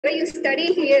when you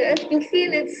study here, you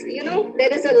feel it's,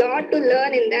 there is a lot to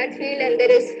learn in that field and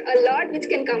there is a lot which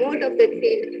can come out of that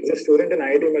field. As a student in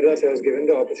IIT Madras, I was given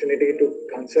the opportunity to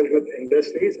consult with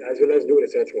industries as well as do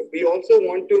research work. We also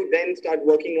want to then start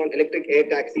working on electric air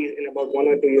taxis in about 1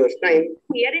 or 2 years' time.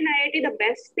 Here in IIT, the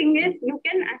best thing is you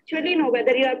can actually know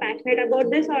whether you are passionate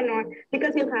about this or not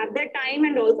because you have the time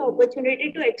and also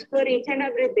opportunity to explore each and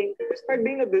everything. Despite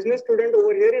being a business student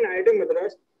over here in IIT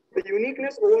Madras, the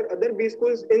uniqueness over other B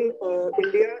schools in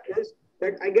India is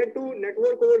that I get to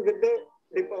network over with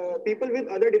the people with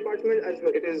other departments as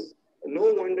well. It is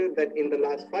no wonder that in the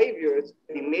last 5 years,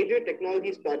 the major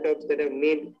technology startups that have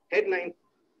made headlines.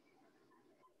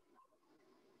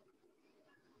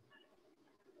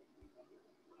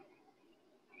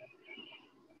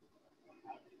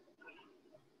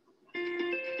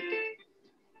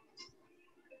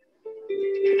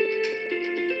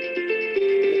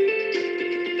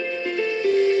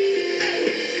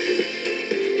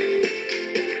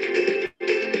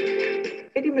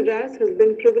 IIT Madras has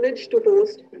been privileged to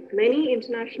host many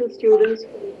international students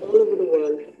from all over the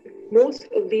world. Most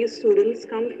of these students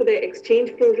come for their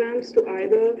exchange programs to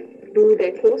either do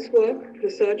their coursework,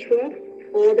 research work,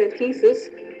 or their thesis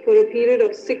for a period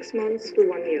of 6 months to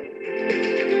 1 year.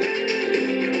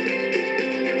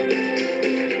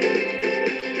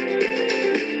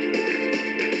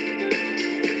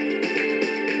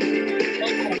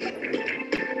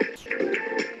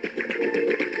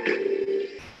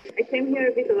 I came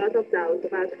here with a lot of doubts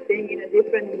about staying in a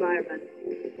different environment,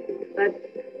 but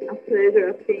a pleasure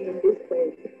of being in this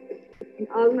place. In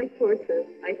all my courses,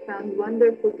 I found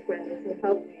wonderful friends who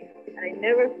helped me, and I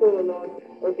never feel alone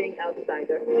or being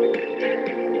outsider.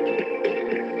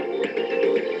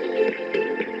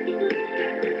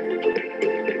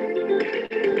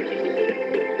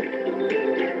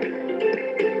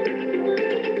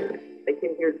 I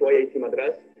came here to IIT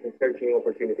Madras in searching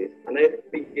opportunities, and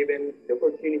I've been given the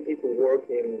opportunity to work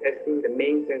in testing the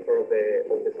main sensor of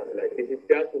the satellite. This is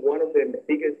just one of the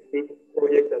biggest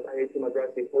projects that IIT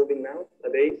Madras is holding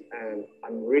nowadays, and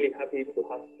I'm really happy to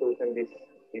have chosen this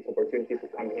opportunity to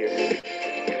come here.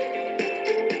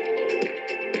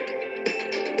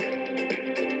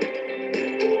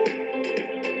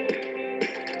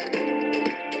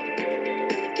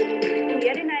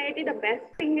 Here in IIT, the best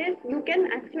thing is you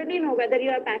can actually know whether you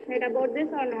are passionate about this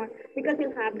or not because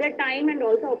you have the time and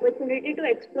also opportunity to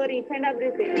explore each and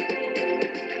everything.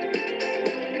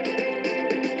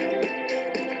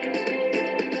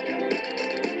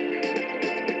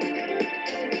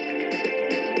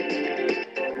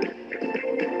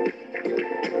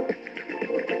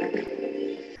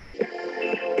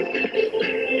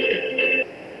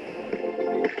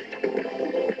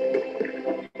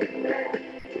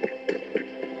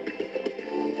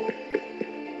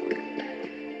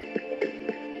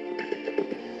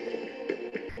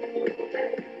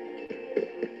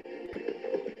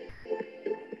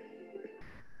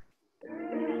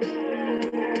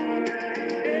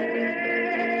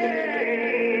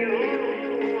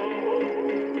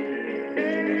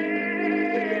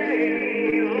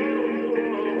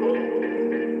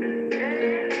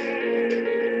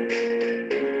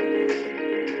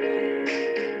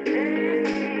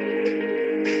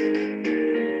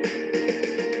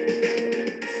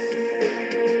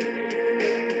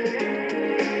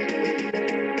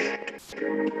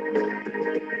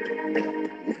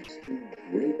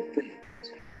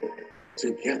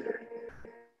 Together.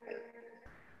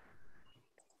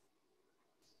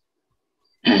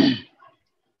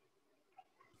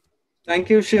 Thank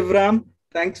you, Shivram.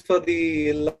 Thanks for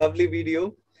the lovely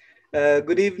video.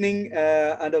 Good evening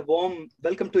and a warm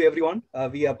welcome to everyone.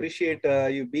 We appreciate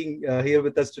you being here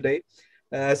with us today.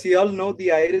 As you all know,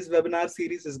 the IRIS webinar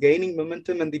series is gaining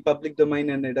momentum in the public domain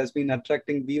and it has been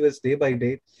attracting viewers day by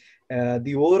day.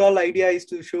 The overall idea is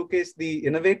to showcase the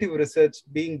innovative research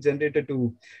being generated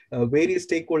to various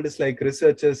stakeholders like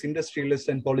researchers, industrialists,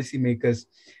 and policymakers.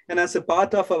 And as a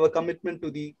part of our commitment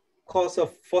to the cause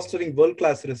of fostering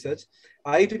world-class research,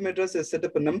 IIT Madras has set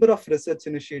up a number of research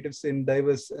initiatives in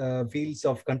diverse fields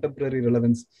of contemporary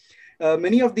relevance.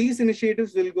 Many of these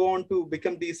initiatives will go on to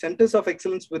become the centers of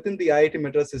excellence within the IIT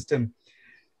Madras system.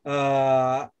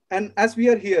 And as we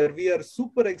are here, we are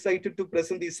super excited to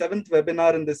present the 7th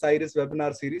webinar in this IRIS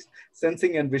webinar series,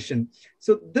 Sensing and Vision.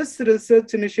 So this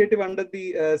research initiative under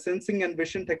the Sensing and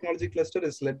Vision Technology Cluster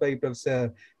is led by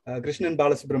Professor Krishnan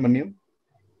Balasubramaniam.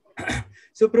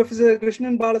 So Professor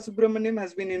Krishnan Balasubramaniam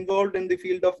has been involved in the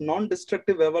field of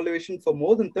non-destructive evaluation for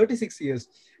more than 36 years,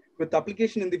 with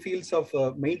application in the fields of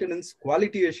maintenance,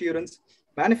 quality assurance,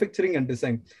 manufacturing and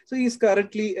design. So he is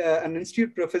currently an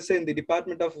institute professor in the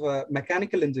Department of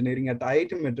Mechanical Engineering at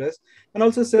IIT Madras, and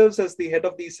also serves as the head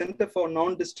of the Center for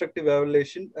Non-Destructive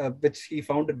Evaluation, which he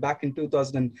founded back in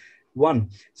 2001.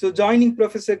 So joining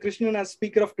Professor Krishnan as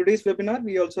speaker of today's webinar,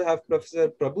 we also have Professor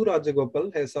Prabhu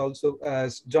Rajagopal has also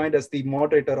joined as the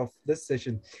moderator of this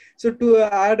session. So to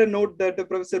add a note that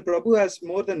Professor Prabhu has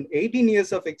more than 18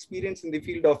 years of experience in the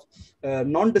field of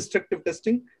non-destructive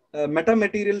testing,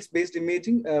 metamaterials based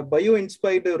imaging,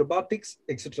 bio-inspired robotics,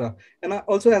 etc. And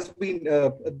also has been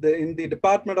in the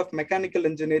Department of Mechanical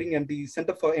Engineering and the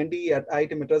Center for NDE at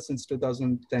IIT Madras since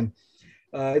 2010.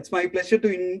 It's my pleasure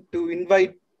to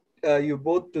invite you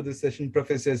both to this session,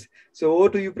 professors. So over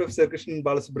to you, Professor Krishnan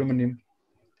Balasubramaniam.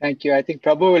 Thank you. I think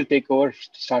Prabhu will take over to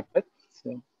start with.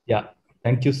 So. Yeah,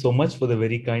 thank you so much for the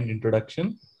very kind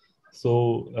introduction.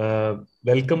 So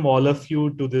welcome all of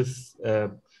you to this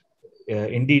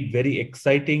indeed very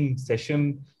exciting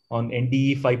session on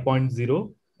NDE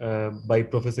 5.0 by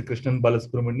Professor Krishnan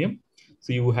Balasubramaniam.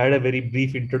 So you had a very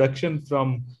brief introduction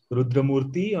from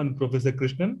Rudramurthy on Professor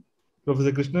Krishnan.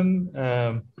 Professor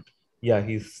Krishnan, yeah,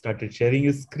 he started sharing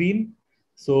his screen.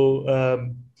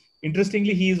 So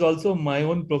interestingly, he is also my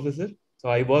own professor. So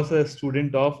I was a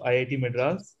student of IIT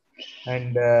Madras,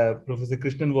 and Professor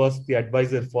Krishnan was the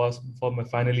advisor for my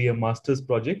final year master's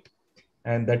project.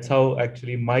 And that's how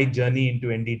actually my journey into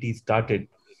NDT started.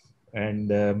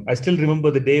 And I still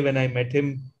remember the day when I met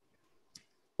him.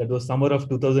 That was summer of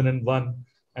 2001.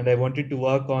 And I wanted to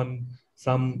work on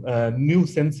some new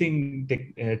sensing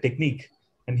technique.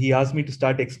 And he asked me to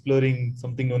start exploring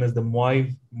something known as the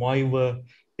Moiver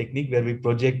technique, where we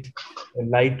project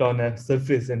light on a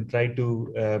surface and try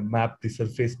to map the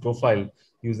surface profile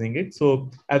using it.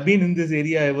 So I've been in this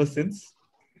area ever since,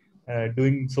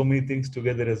 doing so many things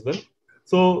together as well.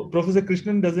 So Professor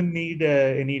Krishnan doesn't need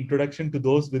any introduction to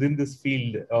those within this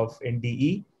field of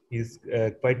NDE. He's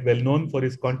quite well known for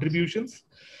his contributions.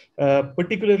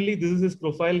 Particularly, this is his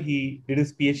profile. He did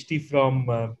his PhD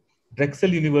from Drexel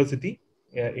University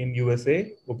in USA,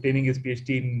 obtaining his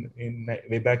PhD in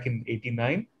way back in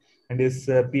 '89. And his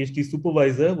PhD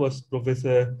supervisor was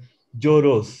Professor Joe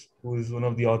Rose, who is one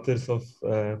of the authors of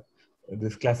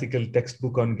this classical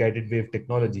textbook on guided wave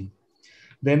technology.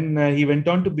 Then he went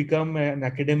on to become an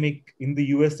academic in the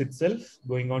US itself,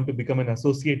 going on to become an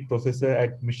associate professor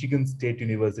at Michigan State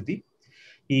University.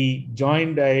 He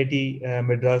joined IIT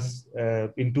Madras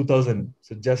in 2000,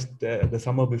 so just the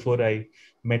summer before I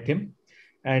met him.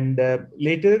 And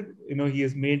later, he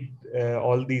has made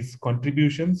all these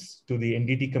contributions to the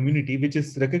NDT community, which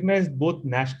is recognized both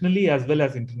nationally as well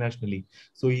as internationally.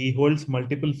 So he holds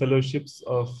multiple fellowships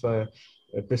of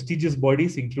prestigious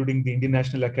bodies, including the Indian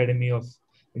National Academy of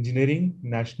Engineering,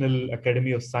 National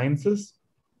Academy of Sciences.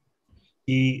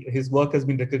 His work has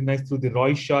been recognized through the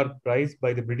Roy Sharp Prize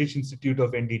by the British Institute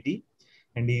of NDT.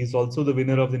 And he is also the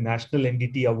winner of the National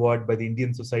NDT Award by the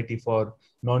Indian Society for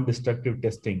Non-Destructive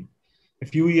Testing. A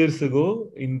few years ago,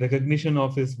 in recognition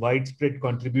of his widespread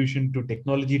contribution to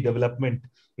technology development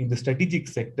in the strategic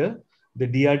sector, the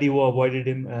DRDO awarded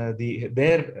him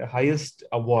their highest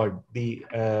award, the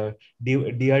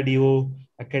DRDO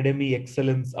Academy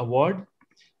Excellence Award.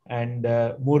 And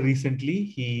more recently,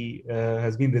 he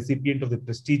has been recipient of the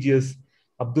prestigious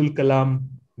Abdul Kalam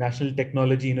National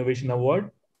Technology Innovation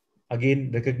Award,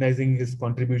 again recognizing his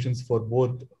contributions for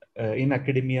both in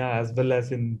academia as well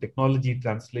as in technology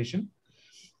translation.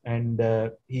 And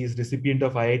he is recipient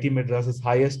of IIT Madras's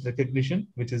highest recognition,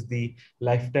 which is the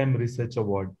Lifetime Research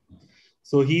Award.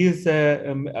 So he is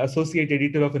associate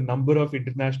editor of a number of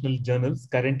international journals,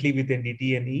 currently with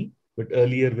NDT&E, but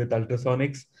earlier with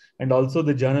Ultrasonics, and also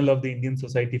the Journal of the Indian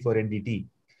Society for NDT.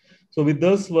 So with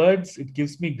those words, it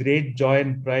gives me great joy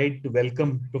and pride to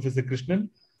welcome Professor Krishnan.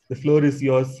 The floor is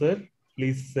yours, sir.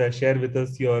 Please share with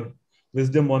us your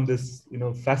wisdom on this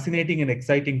fascinating and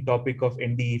exciting topic of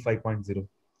NDE 5.0.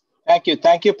 Thank you.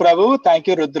 Thank you, Prabhu. Thank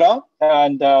you, Rudra.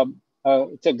 And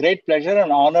it's a great pleasure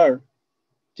and honor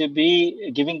to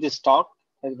be giving this talk,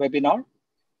 this webinar.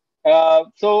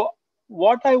 So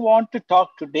what I want to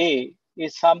talk today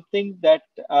is something that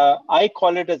I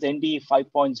call it as NDE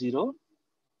 5.0.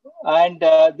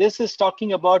 And this is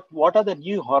talking about what are the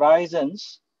new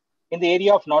horizons in the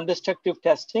area of non-destructive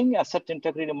testing, asset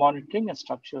integrity monitoring, and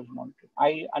structural monitoring.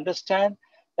 I understand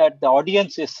that the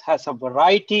audience has a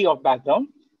variety of background.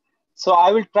 So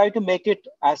I will try to make it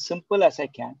as simple as I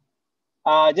can.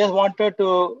 I just wanted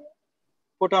to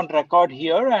put on record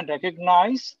here and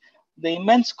recognize the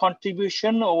immense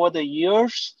contribution over the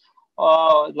years,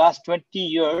 last 20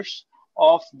 years,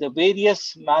 of the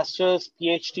various master's,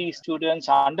 PhD students,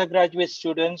 undergraduate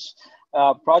students,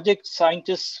 project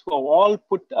scientists who have all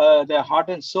put their heart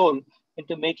and soul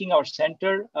into making our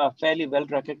center a fairly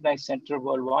well-recognized center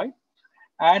worldwide,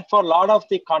 and for a lot of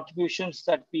the contributions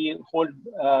that we hold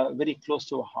very close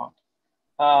to our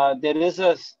heart. There is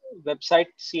a website,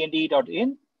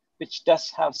 cnde.in, which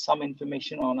does have some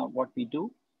information on what we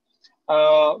do.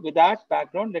 With that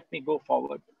background, let me go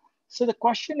forward. So the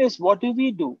question is, what do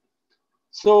we do?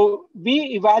 So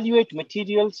we evaluate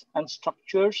materials and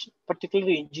structures,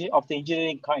 particularly of the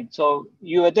engineering kind. So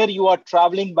whether you are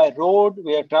traveling by road,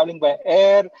 we are traveling by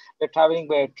air, we're traveling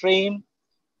by a train,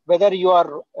 whether you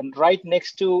are right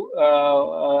next to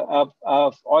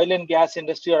oil and gas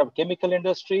industry or a chemical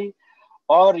industry,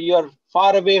 or you're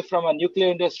far away from a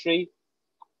nuclear industry,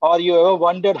 or you ever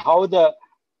wondered how the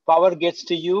power gets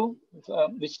to you,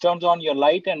 which turns on your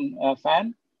light and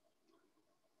fan.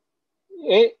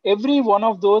 Every one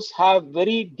of those have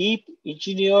very deep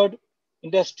engineered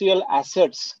industrial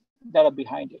assets that are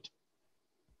behind it.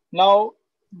 Now,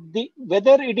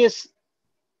 whether it is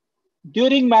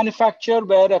during manufacture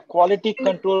where a quality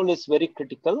control is very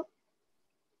critical,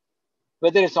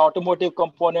 whether it's automotive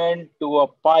component to a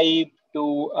pipe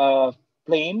to a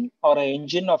plane or an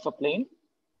engine of a plane,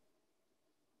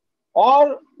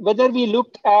 or whether we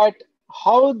look at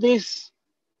how these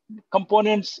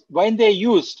components, when they're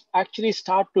used, actually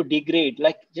start to degrade,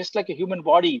 just like a human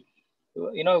body,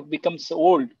 becomes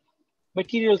old.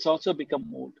 Materials also become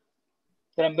old.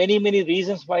 There are many, many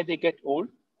reasons why they get old.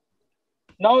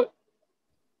 Now,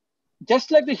 just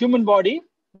like the human body,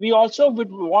 we also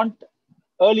would want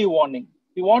early warning.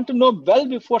 We want to know well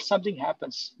before something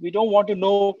happens. We don't want to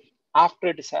know after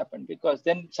it has happened, because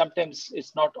then sometimes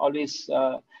it's not always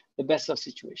the best of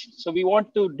situations. So we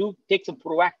want to take some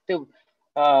proactive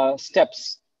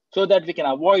steps so that we can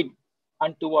avoid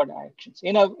untoward actions.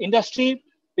 In an industry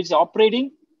which is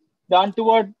operating, the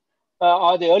untoward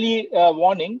or the early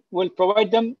warning will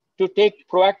provide them to take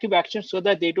proactive actions so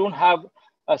that they don't have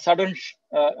a sudden,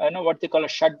 what they call a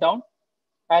shutdown,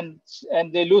 and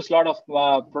they lose a lot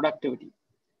of productivity.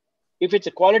 If it's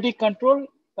a quality control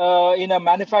in a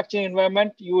manufacturing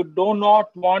environment, you do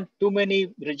not want too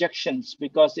many rejections,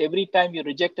 because every time you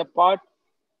reject a part,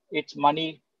 it's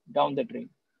money down the drain.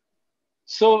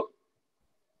 So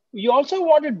you also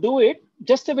want to do it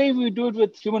just the way we do it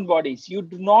with human bodies. You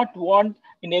do not want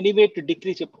in any way to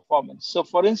decrease your performance. So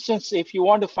for instance, if you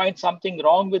want to find something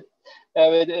wrong with,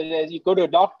 you go to a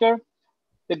doctor,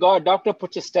 the doctor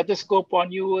puts a stethoscope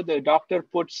on you, the doctor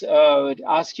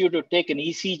asks you to take an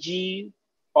ECG,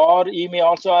 or he may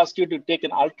also ask you to take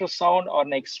an ultrasound or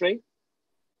an X-ray.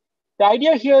 The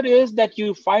idea here is that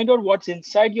you find out what's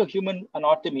inside your human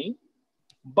anatomy,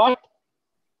 but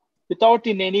without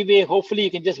in any way, hopefully you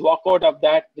can just walk out of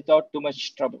that without too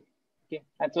much trouble, okay?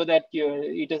 And so that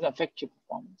it doesn't affect your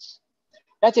performance.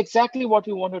 That's exactly what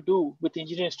we want to do with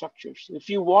engineering structures. If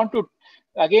you want to,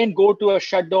 again, go to a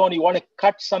shutdown, you want to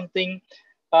cut something,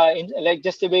 like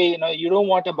just the way, you don't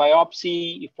want a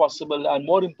biopsy if possible. And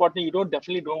more importantly, you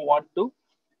definitely don't want to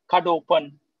cut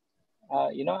open,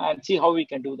 and see how we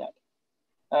can do that.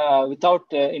 Without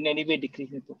in any way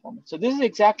decreasing performance. So this is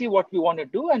exactly what we want to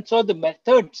do. And so the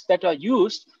methods that are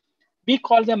used, we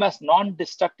call them as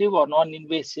non-destructive or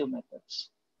non-invasive methods.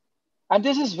 And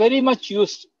this is very much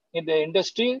used in the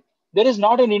industry. There is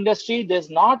not an industry, there's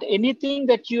not anything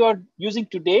that you are using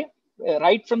today,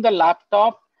 right from the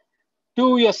laptop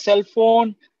to your cell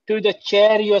phone, to the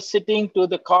chair you're sitting, to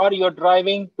the car you're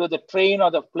driving, to the train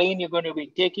or the plane you're going to be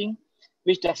taking,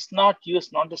 which does not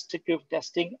use non-destructive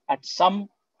testing at some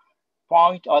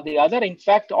point or the other, in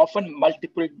fact, often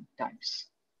multiple times.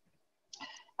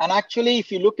 And actually,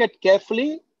 if you look at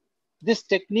carefully, these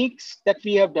techniques that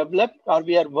we have developed or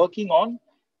we are working on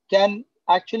can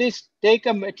actually take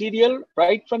a material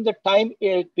right from the time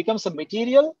it becomes a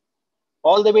material,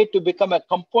 all the way to become a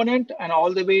component, and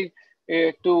all the way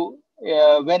to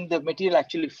when the material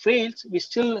actually fails, we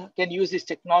still can use these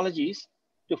technologies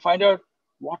to find out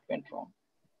what went wrong.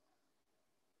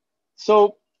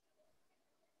 So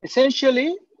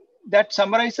essentially, that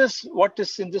summarizes what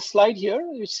is in this slide here,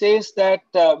 which says that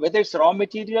whether it's raw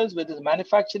materials, whether it's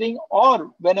manufacturing,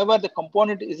 or whenever the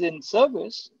component is in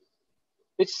service,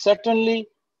 it's certainly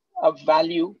a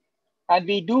value. And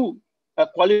we do a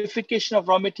qualification of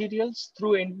raw materials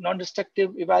through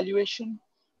non-destructive evaluation.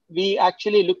 We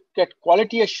actually look at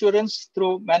quality assurance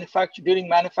through during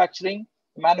manufacturing.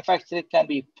 Manufacturing can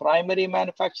be primary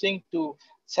manufacturing to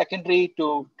secondary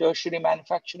to tertiary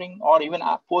manufacturing, or even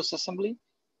post-assembly.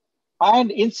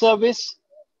 And in service,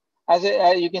 as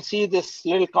you can see this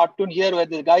little cartoon here where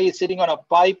the guy is sitting on a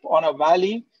pipe on a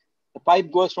valley. The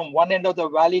pipe goes from one end of the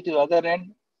valley to the other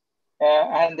end.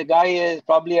 and the guy is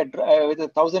probably with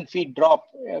 1,000 feet drop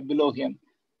below him,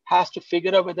 has to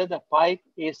figure out whether the pipe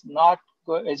is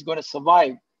going to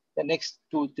survive the next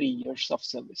 2-3 years of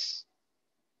service.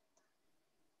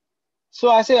 So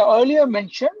as I earlier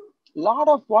mentioned, a lot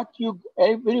of what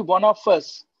every one of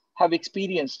us have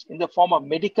experienced in the form of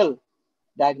medical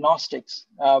diagnostics,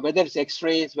 whether it's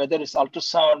X-rays, whether it's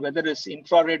ultrasound, whether it's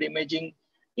infrared imaging,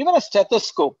 even a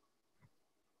stethoscope.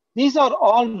 These are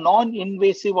all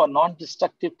non-invasive or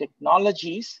non-destructive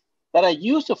technologies that are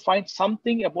used to find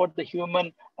something about the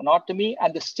human anatomy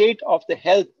and the state of the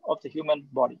health of the human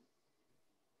body.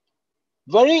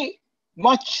 Very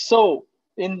much so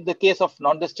in the case of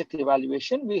non-destructive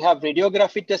evaluation, we have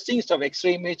radiography testing instead of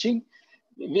X-ray imaging.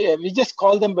 We just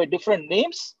call them by different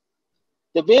names.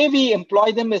 The way we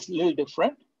employ them is a little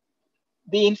different.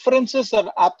 The inferences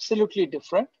are absolutely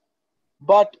different,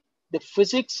 but the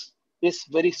physics is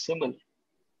very similar.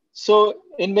 So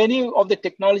in many of the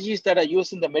technologies that are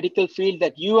used in the medical field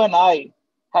that you and I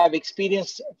have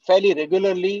experienced fairly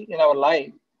regularly in our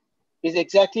life is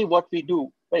exactly what we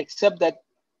do, but except that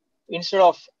instead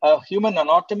of human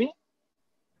anatomy,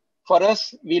 for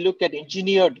us, we look at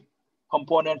engineered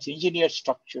components, engineered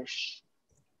structures.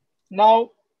 Now,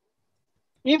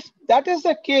 if that is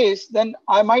the case, then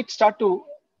I might start to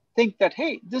think that,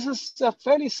 hey, this is a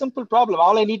fairly simple problem.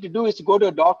 All I need to do is to go to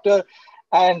a doctor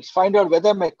and find out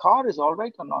whether my car is all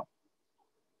right or not.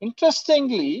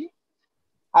 Interestingly,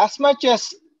 as much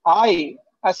as I,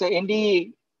 as an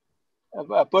NDE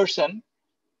person,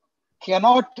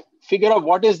 cannot figure out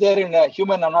what is there in a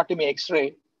human anatomy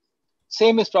X-ray,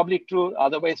 same is probably true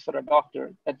otherwise for a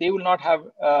doctor, that they will not have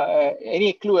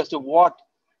any clue as to what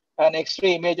an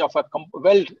X-ray image of a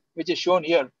weld, which is shown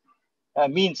here,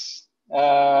 means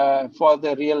for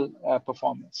the real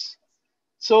performance.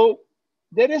 So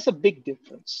there is a big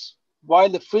difference. While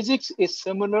the physics is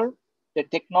similar, the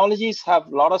technologies have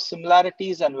a lot of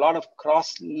similarities and a lot of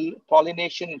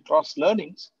cross-pollination and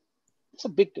cross-learnings. It's a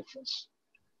big difference,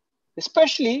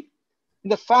 especially in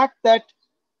the fact that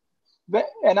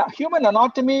human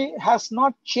anatomy has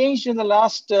not changed in the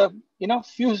last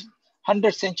few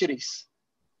hundred centuries.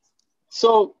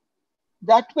 So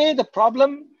that way, the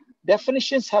problem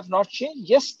definitions have not changed.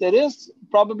 Yes, there is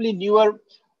probably newer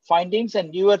findings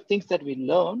and newer things that we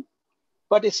learn,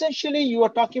 but essentially you are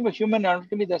talking about human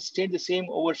anatomy that stayed the same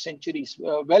over centuries,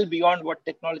 well beyond what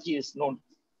technology is known.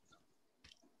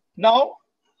 Now,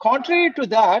 contrary to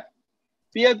that,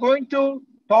 we are going to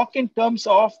talk in terms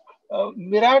of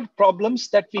myriad problems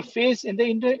that we face in the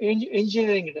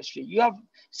engineering industry. You have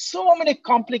so many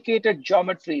complicated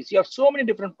geometries. You have so many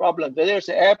different problems, whether it's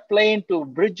an airplane to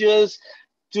bridges,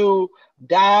 to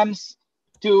dams,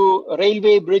 to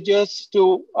railway bridges,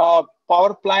 to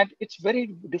power plant. It's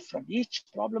very different. Each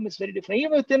problem is very different.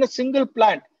 Even within a single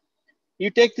plant, you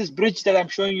take this bridge that I'm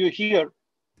showing you here,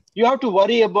 you have to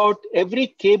worry about every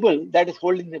cable that is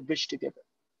holding the bridge together.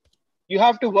 You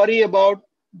have to worry about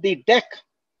the deck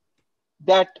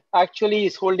that actually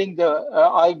is holding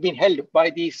I've been held by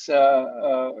these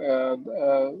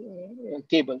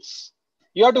cables.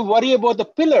 You have to worry about the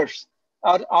pillars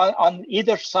on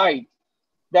either side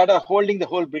that are holding the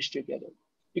whole bridge together.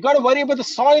 You got to worry about the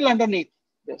soil underneath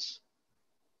this.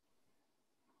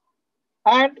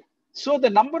 And so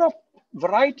the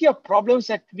variety of problems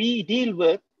that we deal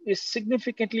with is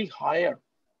significantly higher.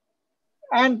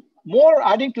 And more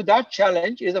adding to that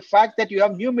challenge is the fact that you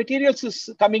have new materials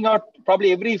coming out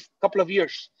probably every couple of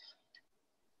years.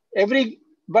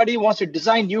 Everybody wants to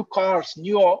design new cars,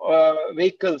 new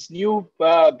vehicles, new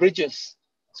bridges.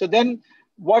 So then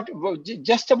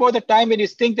just about the time when you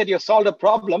think that you've solved a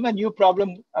problem, a new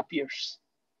problem appears.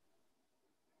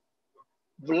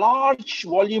 Large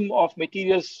volume of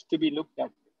materials to be looked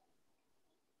at.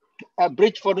 A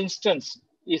bridge, for instance,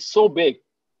 is so big.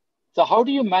 So how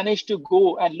do you manage to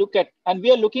go and look at, and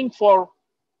we are looking for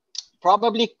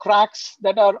probably cracks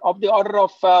that are of the order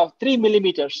of 3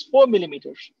 millimeters, 4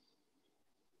 millimeters.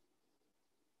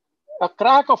 A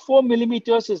crack of 4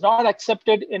 millimeters is not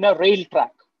accepted in a rail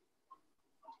track.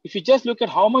 If you just look at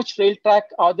how much rail track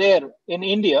are there in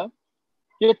India,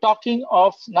 you're talking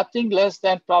of nothing less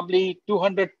than probably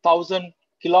 200,000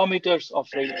 kilometers of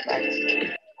rail tracks.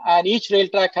 And each rail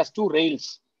track has 2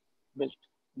 rails built.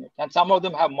 And some of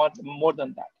them have more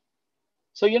than that.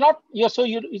 So you're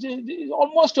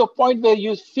almost to a point where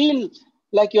you feel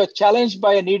like you're challenged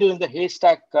by a needle in the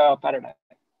haystack paradigm.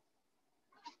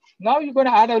 Now you're going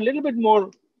to add a little bit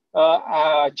more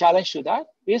challenge to that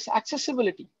is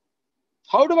accessibility.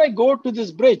 How do I go to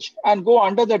this bridge and go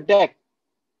under the deck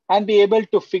and be able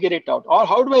to figure it out? Or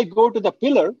how do I go to the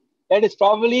pillar that is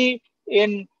probably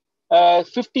in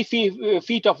 50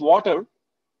 feet of water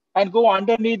and go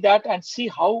underneath that and see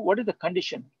what is the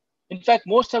condition. In fact,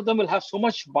 most of them will have so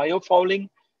much biofouling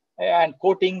and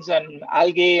coatings and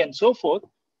algae and so forth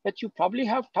that you probably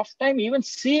have tough time even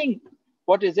seeing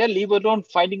what is there, leave alone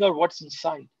finding out what's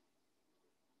inside.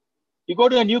 You go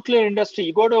to a nuclear industry,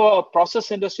 you go to a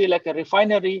process industry like a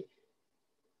refinery,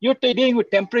 you're dealing with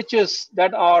temperatures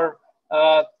that are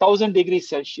 1,000 degrees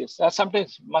Celsius,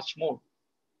 sometimes much more.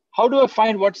 How do I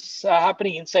find what's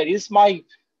happening inside? Is my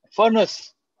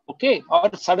furnace okay? Or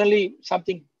suddenly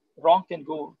something wrong can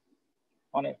go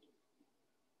on it.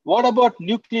 What about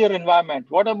nuclear environment?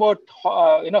 What about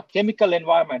chemical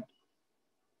environment?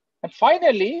 And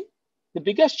finally, the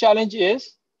biggest challenge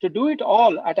is to do it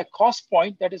all at a cost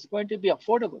point that is going to be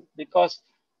affordable, because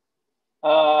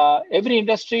every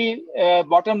industry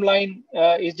bottom line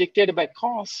is dictated by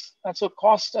costs, and so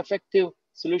cost-effective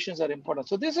solutions are important.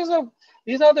 So these are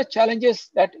the challenges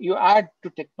that you add to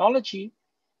technology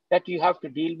that you have to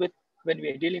deal with when we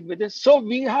are dealing with this. So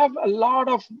we have a lot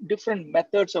of different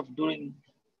methods of doing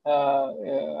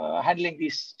handling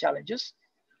these challenges.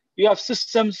 You have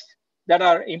systems that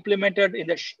are implemented in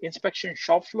the inspection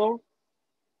shop floor.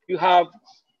 You have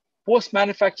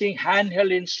post-manufacturing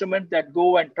handheld instruments that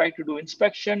go and try to do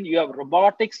inspection. You have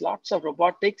robotics, lots of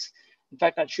robotics. In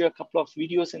fact, I'll show you a couple of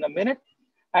videos in a minute.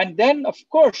 And then, of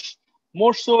course,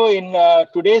 more so in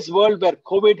today's world where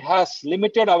COVID has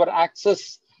limited our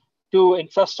access to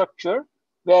infrastructure,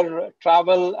 where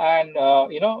travel and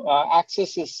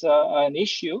access is an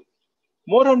issue,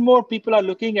 more and more people are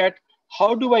looking at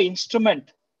how do I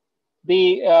instrument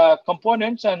the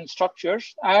components and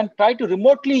structures and try to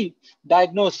remotely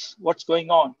diagnose what's going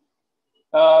on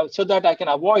so that I can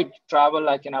avoid travel,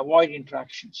 I can avoid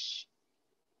interactions.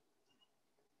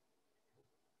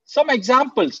 Some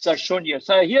examples are shown here.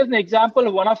 So here's an example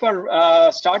of one of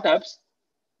our startups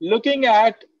looking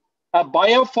at a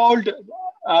biofouled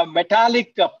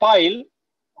metallic pile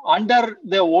under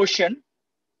the ocean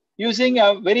using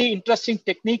a very interesting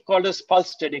technique called as pulse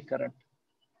steady current.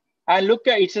 And look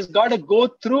at it, has got to go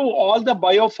through all the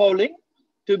biofouling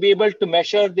to be able to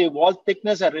measure the wall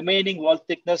thickness and remaining wall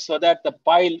thickness so that the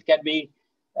pile can be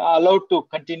allowed to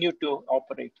continue to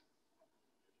operate.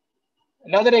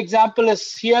 Another example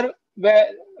is here where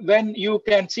when you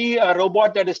can see a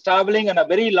robot that is traveling on a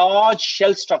very large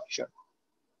shell structure.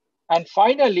 And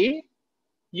finally,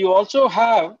 you also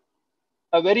have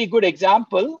a very good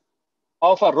example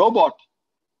of a robot.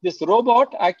 This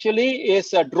robot actually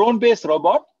is a drone-based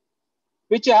robot,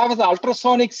 which has an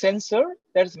ultrasonic sensor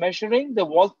that is measuring the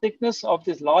wall thickness of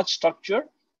this large structure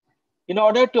in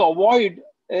order to avoid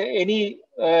any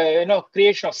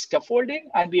creation of scaffolding,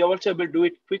 and be also able to do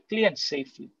it quickly and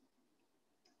safely.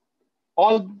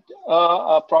 All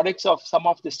products of some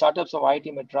of the startups of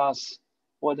IIT Madras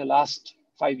over the last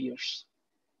 5 years.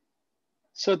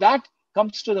 So that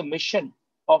comes to the mission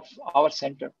of our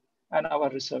center and our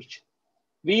research.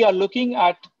 We are looking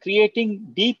at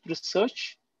creating deep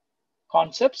research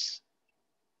concepts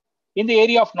in the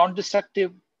area of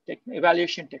non-destructive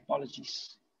evaluation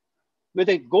technologies, with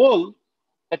a goal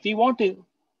that we want to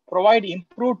provide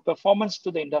improved performance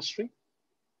to the industry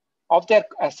of their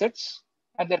assets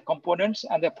and their components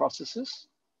and their processes,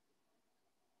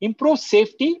 improve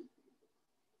safety,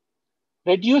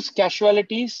 reduce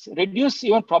casualties, reduce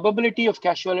even probability of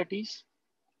casualties,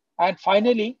 and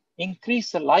finally,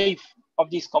 increase the life of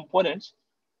these components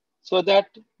so that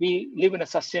we live in a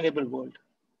sustainable world.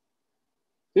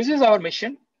 This is our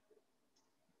mission.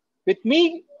 With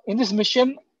me in this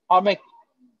mission are my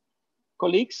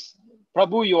colleagues.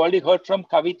 Prabhu, you already heard from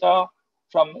Kavita,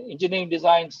 from engineering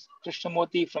designs,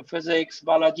 Krishnamurthy from physics,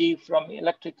 Balaji from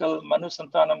electrical, Manu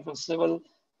Santanam from civil,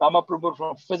 Ramaprabhu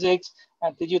from physics,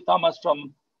 and Tiju Thomas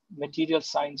from material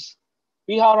science.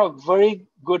 We are a very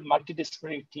good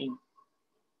multidisciplinary team.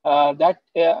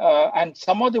 And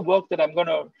some of the work that I'm going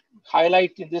to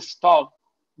highlight in this talk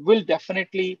will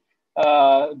definitely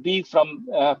be from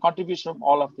contribution from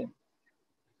all of them.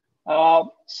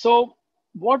 So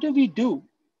what do we do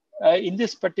in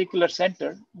this particular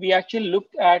center? We actually look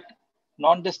at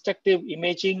non-destructive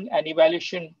imaging and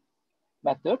evaluation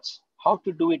methods, how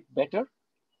to do it better,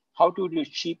 how to do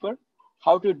it cheaper,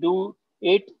 how to do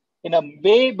it in a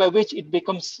way by which it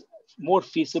becomes more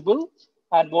feasible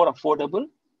and more affordable,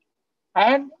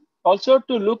 and also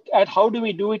to look at how do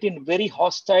we do it in very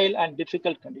hostile and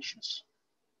difficult conditions.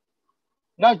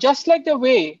 Now, just like the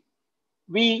way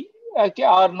we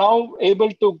are now able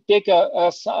to take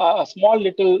a small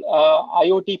little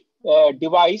IoT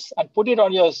device and put it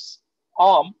on your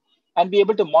arm and be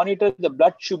able to monitor the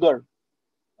blood sugar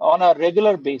on a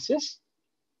regular basis,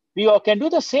 We all can do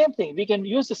the same thing. We can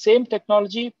use the same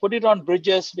technology, put it on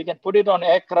bridges, we can put it on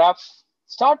aircraft,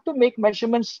 start to make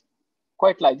measurements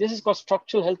quite live. This is called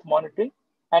structural health monitoring.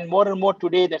 And more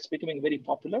today, that's becoming very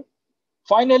popular.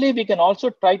 Finally, we can also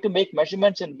try to make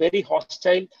measurements in very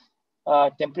hostile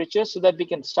temperatures so that we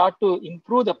can start to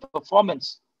improve the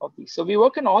performance of these. So we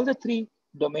work in all the three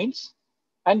domains,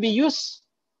 and we use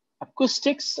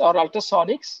acoustics or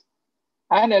ultrasonics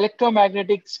and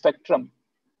electromagnetic spectrum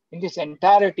in this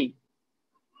entirety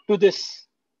to this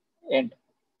end.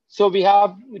 So we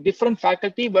have different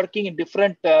faculty working in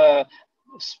different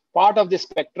part of the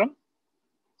spectrum.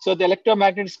 So the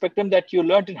electromagnetic spectrum that you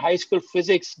learned in high school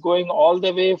physics, going all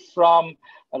the way from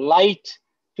light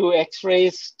to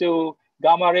X-rays to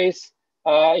gamma rays,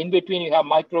 in between you have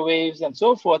microwaves and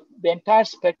so forth, the entire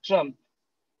spectrum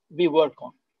we work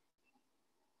on.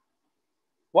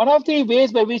 One of the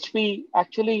ways by which we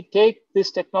actually take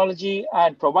this technology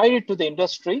and provide it to the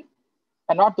industry,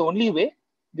 and not the only way,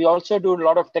 we also do a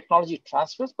lot of technology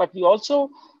transfers, but we also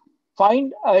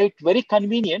find it very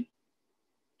convenient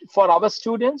for our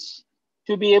students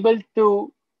to be able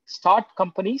to start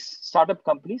companies, startup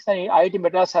companies. And IIT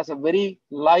Madras has a very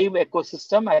live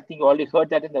ecosystem. I think you already heard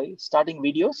that in the starting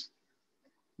videos,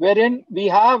 wherein we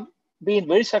have been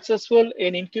very successful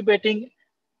in incubating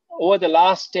over the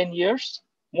last 10 years,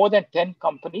 more than 10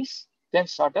 companies, 10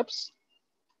 startups.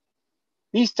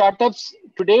 These startups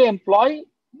today employ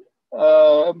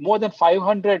more than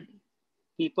 500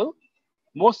 people.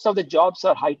 Most of the jobs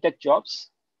are high-tech jobs.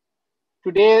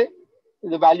 Today,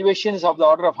 the valuation is of the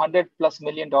order of $100+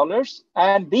 million.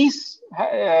 And these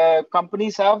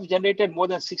companies have generated more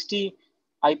than 60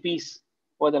 IPs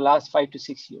over the last 5 to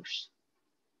 6 years.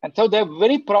 And so they're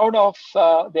very proud of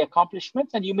the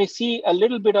accomplishments. And you may see a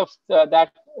little bit of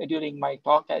that during my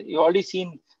talk. You've already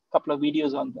seen a couple of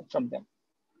videos on them, from them.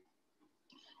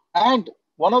 And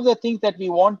one of the things that we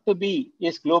want to be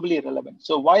is globally relevant.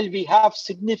 So while we have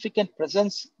significant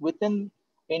presence within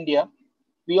India,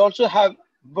 we also have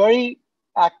very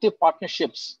active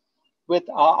partnerships with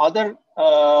our other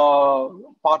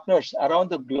partners around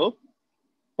the globe,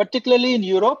 particularly in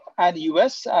Europe and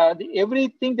US.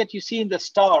 Everything that you see in the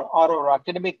star are our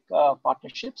academic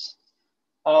partnerships,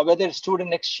 whether it's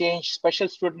student exchange, special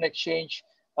student exchange,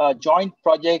 joint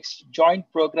projects, joint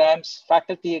programs,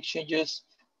 faculty exchanges,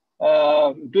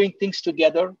 doing things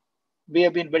together. We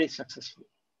have been very successful.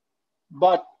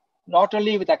 But not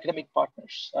only with academic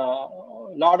partners, a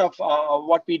lot of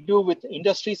what we do with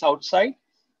industries outside,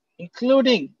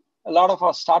 including a lot of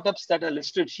our startups that are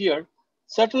listed here,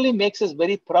 certainly makes us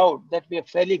very proud that we are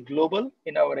fairly global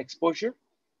in our exposure.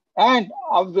 And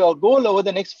our goal over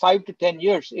the next 5 to 10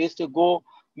 years is to go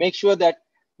make sure that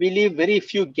we leave very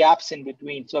few gaps in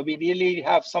between. So we really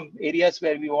have some areas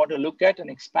where we want to look at and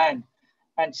expand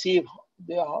and see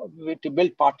to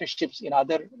build partnerships in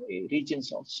other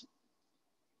regions also.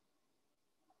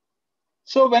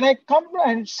 So when I come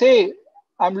and say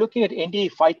I'm looking at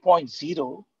NDE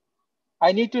 5.0,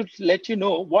 I need to let you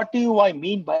know what do I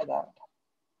mean by that.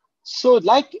 So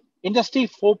like Industry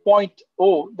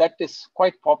 4.0, that is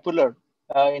quite popular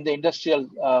in the industrial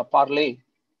parlay,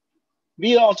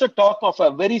 we also talk of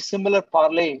a very similar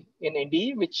parlay in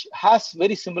NDE, which has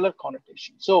very similar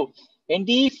connotation. So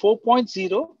NDE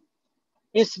 4.0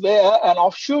 is an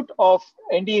offshoot of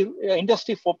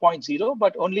Industry 4.0,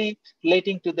 but only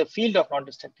relating to the field of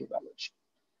non-destructive evaluation.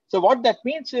 So what that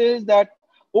means is that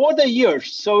over the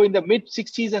years, so in the mid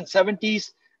 60s and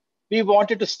 70s, we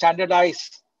wanted to standardize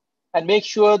and make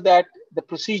sure that the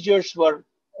procedures were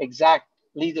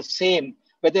exactly the same,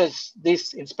 whether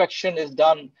this inspection is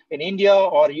done in India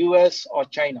or US or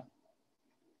China.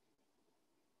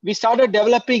 We started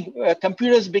developing,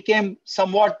 computers became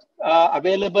somewhat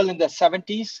available in the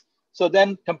 70s. So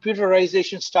then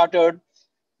computerization started.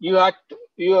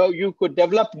 You could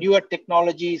develop newer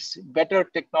technologies, better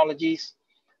technologies.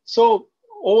 So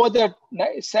over the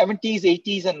 70s,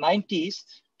 80s, and 90s,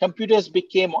 computers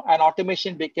became, and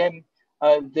automation became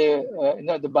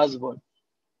the buzzword.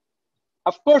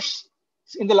 Of course,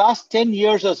 in the last 10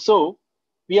 years or so,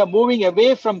 we are moving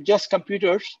away from just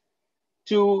computers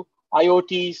to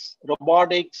IoTs,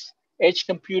 robotics, edge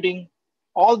computing.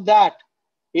 All that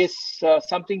is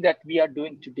something that we are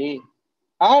doing today.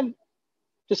 And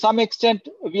to some extent,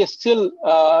 we are still,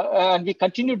 and we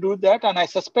continue to do that. And I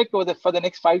suspect for the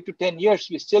next 5 to 10 years,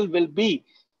 we still will be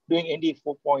doing NDE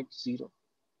 4.0. So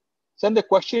then the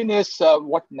question is,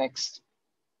 what next?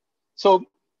 So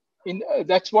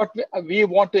that's what we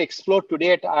want to explore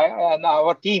today and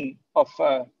our team of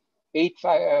 8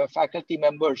 faculty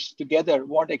members together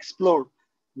want to explore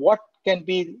what can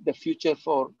be the future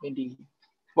for NDE.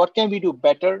 What can we do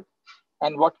better?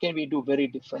 and what can we do very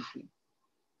differently.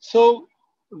 So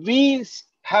we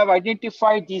have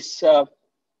identified these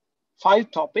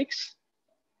 5 topics,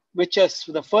 which is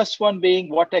the first one being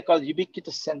what I call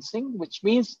ubiquitous sensing, which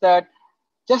means that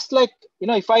just like,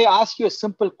 if I ask you a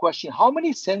simple question, how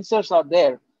many sensors are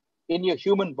there in your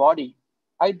human body?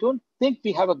 I don't think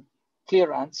we have a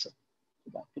clear answer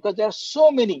to that because there are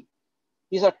so many.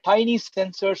 These are tiny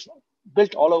sensors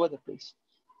built all over the place.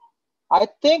 I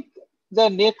think the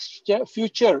next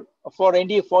future for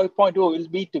NDA 5.0 will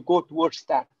be to go towards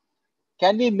that.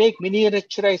 Can we make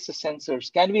miniaturized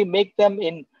sensors? Can we make them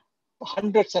in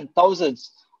hundreds and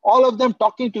thousands? All of them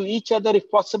talking to each other if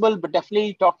possible, but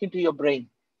definitely talking to your brain.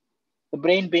 The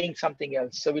brain being something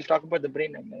else. So we'll talk about the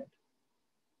brain in a minute.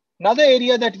 Another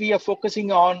area that we are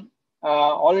focusing on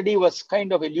already was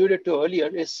kind of alluded to earlier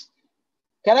is,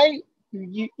 can I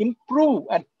improve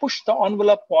and push the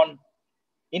envelope on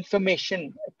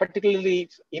information, particularly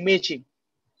imaging?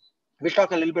 We'll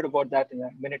talk a little bit about that in a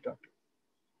minute or two.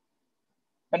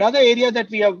 Another area that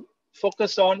we have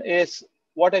focused on is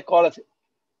what I call as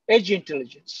edge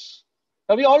intelligence.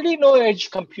 Now we already know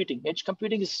edge computing. Edge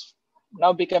computing is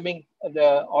now becoming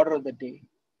the order of the day.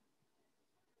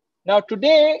 Now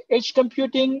today, edge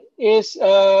computing is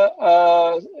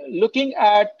looking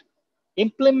at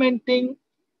implementing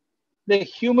the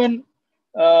human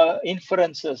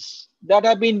inferences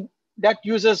that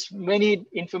uses many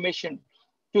information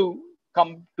to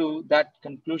come to that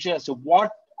conclusion as to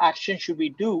what action should we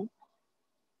do,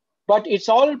 but it's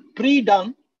all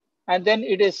pre-done and then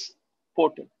it is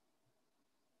ported.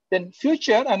 Then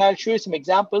future, and I'll show you some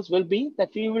examples, will be that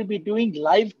we will be doing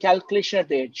live calculation at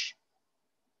the edge,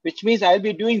 which means I'll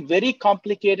be doing very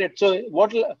complicated. So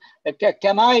what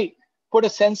can I put a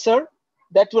sensor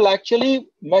that will actually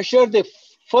measure the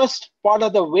first part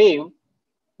of the wave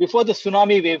before the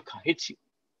tsunami wave hits you?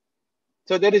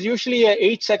 So there is usually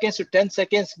 8 seconds to 10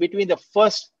 seconds between the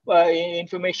first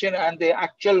information and the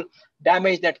actual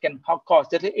damage that can cause.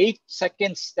 There are 8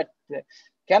 seconds.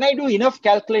 Can I do enough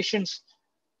calculations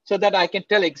so that I can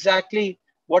tell exactly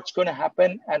what's going to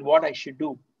happen and what I should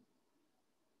do?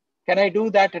 Can I do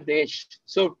that at the edge?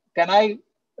 So can I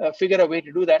figure a way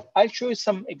to do that? I'll show you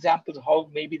some examples of how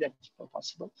maybe that's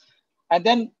possible. And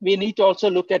then we need to also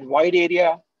look at wide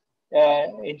area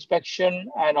inspection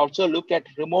and also look at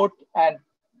remote and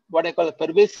what I call a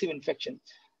pervasive infection,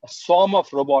 a swarm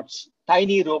of robots,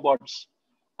 tiny robots.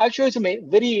 I'll show you some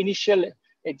very initial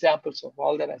examples of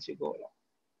all that as we go along.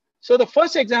 So the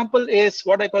first example is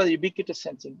what I call ubiquitous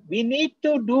sensing. We need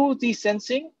to do the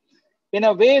sensing in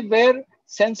a way where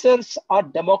sensors are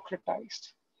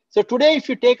democratized. So today, if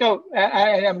you take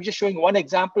I'm just showing one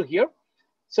example here.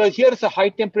 So here is a high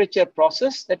temperature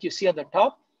process that you see on the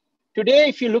top. Today,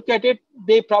 if you look at it,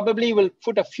 they probably will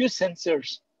put a few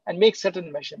sensors and make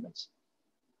certain measurements.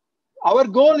 Our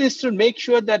goal is to make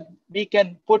sure that we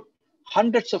can put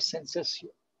hundreds of sensors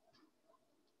here.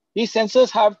 These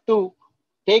sensors have to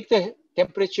take the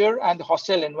temperature and the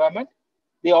hostile environment.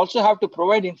 They also have to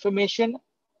provide information,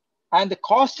 and the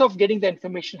cost of getting the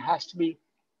information has to be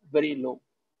very low.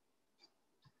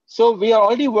 So we are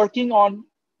already working on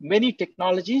many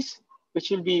technologies which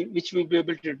will be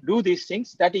able to do these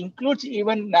things. That includes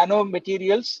even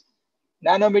nanomaterials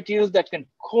that can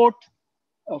coat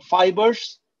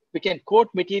fibers. We can coat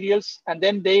materials, and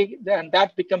then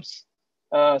that becomes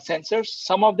sensors.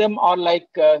 Some of them are like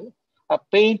a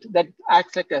paint that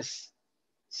acts like a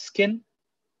skin.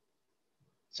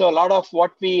 So a lot of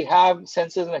what we have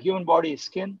sensors in the human body is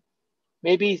skin.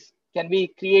 Maybe can we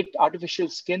create artificial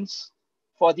skins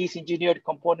for these engineered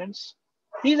components?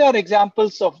 These are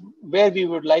examples of where we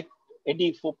would like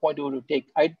ND 4.0 to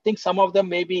take. I think some of them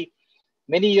may be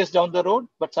many years down the road,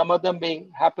 but some of them may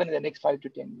happen in the next 5 to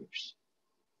 10 years.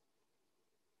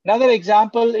 Another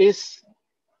example is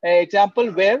an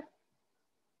example where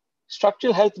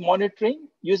structural health monitoring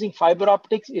using fiber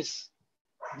optics is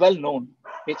well known.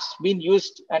 It's been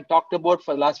used and talked about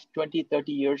for the last 20,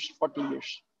 30 years, 40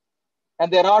 years.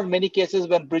 And there are many cases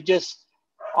when bridges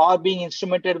are being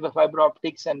instrumented with fiber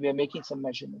optics and we are making some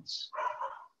measurements.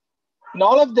 In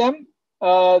all of them,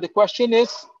 the question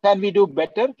is, can we do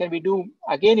better? Can we do,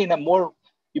 again, in a more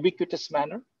ubiquitous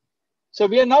manner? So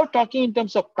we are now talking in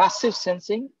terms of passive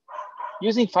sensing,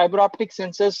 using fiber optic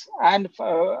sensors and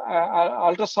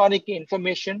ultrasonic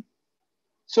information.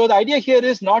 So the idea here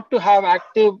is not to have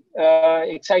active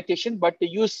excitation, but to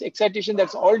use excitation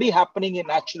that's already happening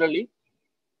naturally,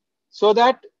 so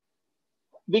that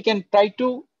we can try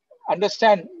to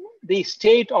understand the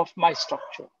state of my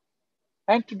structure.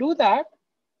 And to do that,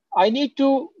 I need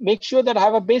to make sure that I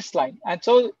have a baseline. And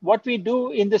so what we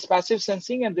do in this passive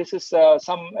sensing, and this is we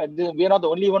are not the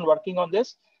only one working on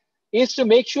this, is to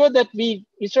make sure that we,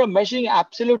 instead of measuring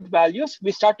absolute values,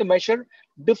 we start to measure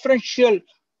differential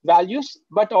values,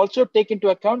 but also take into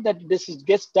account that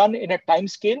gets done in a time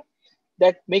scale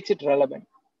that makes it relevant.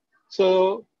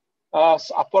 So,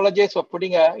 so apologize for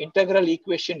putting an integral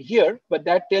equation here, but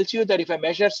that tells you that if I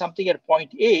measure something at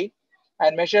point A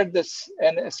and measure this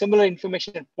and similar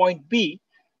information at point B,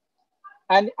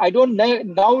 and I don't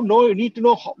now need to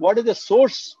know what is the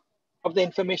source of the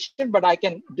information, but I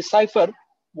can decipher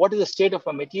what is the state of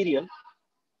a material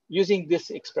using this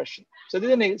expression. So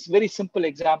this is a very simple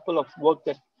example of work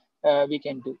that we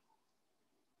can do.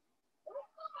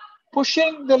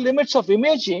 Pushing the limits of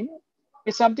imaging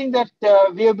is something that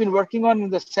we have been working on in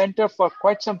the center for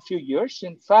quite some few years.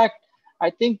 In fact, I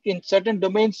think in certain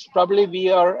domains, probably we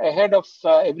are ahead of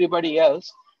everybody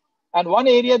else. And one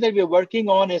area that we're working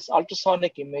on is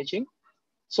ultrasonic imaging.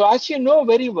 So as you know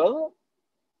very well,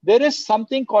 there is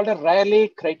something called a Rayleigh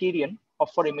criterion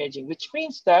for imaging, which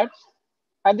means that,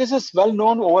 and this is well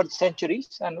known over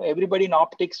centuries, and everybody in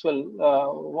optics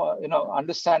will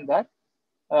understand that.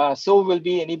 So will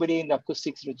be anybody in the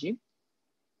acoustics regime.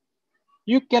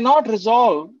 You cannot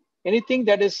resolve anything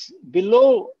that is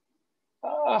below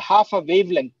half a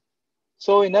wavelength.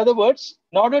 So in other words,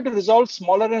 in order to resolve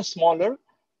smaller and smaller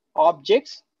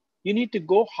objects, you need to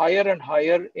go higher and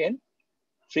higher in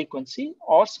frequency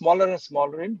or smaller and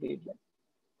smaller in wavelength.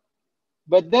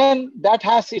 But then that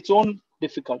has its own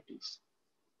difficulties.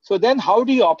 So then how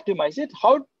do you optimize it?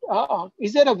 How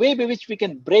is there a way by which we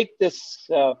can break this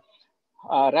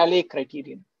Rayleigh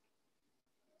criterion?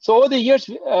 So over the years,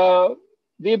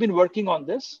 we have been working on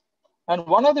this. And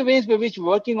one of the ways by which we're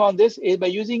working on this is by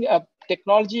using a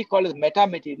technology called as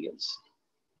metamaterials.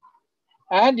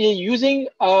 And using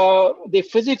the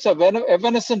physics of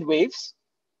evanescent waves.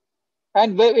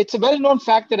 And it's a well-known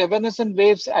fact that evanescent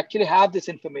waves actually have this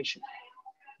information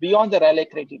beyond the Rayleigh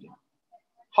criterion.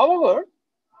 However,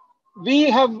 we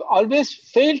have always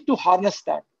failed to harness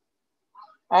that.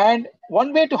 And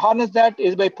one way to harness that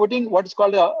is by putting what is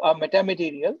called a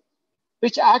metamaterial,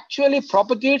 which actually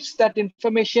propagates that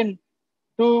information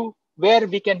to where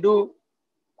we can do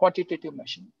quantitative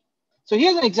measurement. So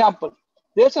here's an example.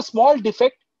 There's a small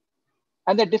defect,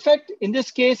 and the defect in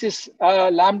this case is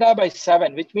lambda by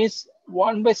 7, which means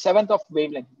 1/7 of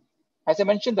wavelength. As I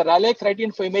mentioned, the Rayleigh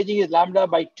criterion for imaging is lambda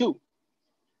by 2.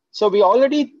 So we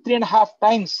already 3.5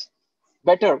 times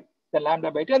better than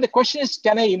lambda by 2. And the question is,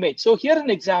 can I image? So here's an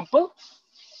example.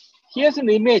 Here's an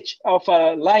image of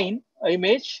a line,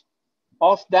 image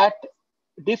of that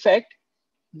defect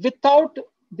without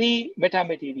the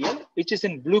metamaterial, which is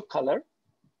in blue color.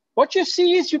 What you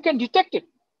see is you can detect it,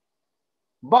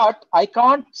 but I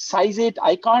can't size it.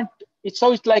 I can't, it's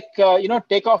like,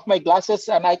 take off my glasses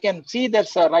and I can see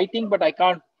there's a writing, but I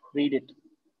can't read it.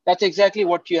 That's exactly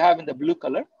what you have in the blue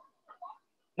color.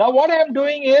 Now, what I'm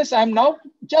doing is I'm now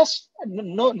just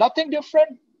nothing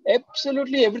different.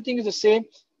 Absolutely everything is the same.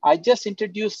 I just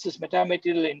introduce this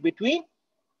metamaterial in between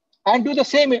and do the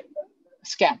same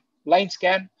scan, line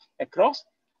scan across.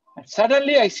 And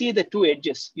suddenly I see the two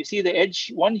edges. You see the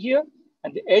edge 1 here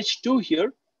and the edge 2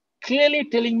 here, clearly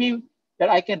telling me that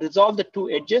I can resolve the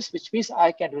two edges, which means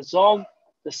I can resolve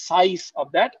the size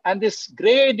of that. And this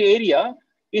grayed area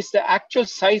is the actual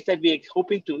size that we are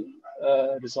hoping to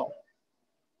resolve.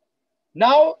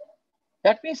 Now,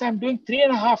 that means I'm doing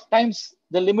 3.5 times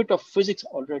the limit of physics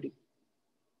already.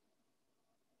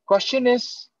 Question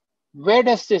is, where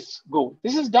does this go?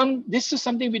 This is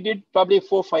something we did probably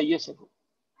 4 or 5 years ago.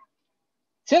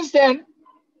 Since then,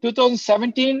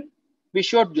 2017, we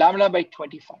showed lambda by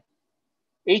 25.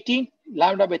 18,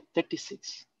 lambda by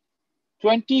 36.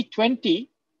 2020,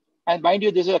 and mind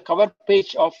you, this is a cover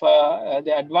page of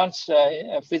the Advanced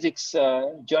Physics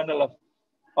Journal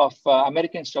of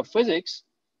American Institute of Physics,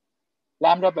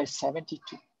 lambda by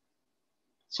 72.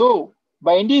 So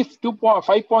by ND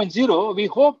 5.0, we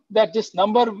hope that this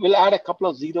number will add a couple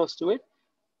of zeros to it,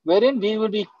 wherein we will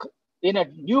be in a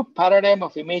new paradigm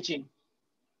of imaging,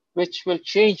 which will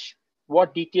change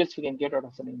what details we can get out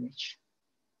of an image.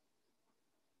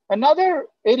 Another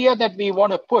area that we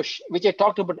want to push, which I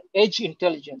talked about edge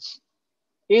intelligence,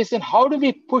 is in how do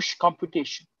we push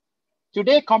computation?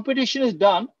 Today, computation is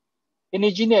done in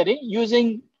engineering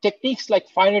using techniques like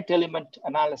finite element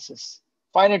analysis,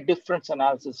 finite difference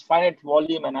analysis, finite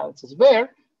volume analysis, where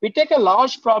we take a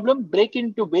large problem, break it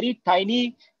into very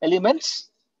tiny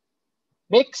elements,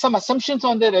 make some assumptions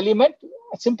on their element,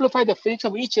 simplify the physics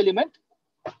of each element,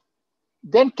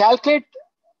 then calculate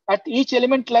at each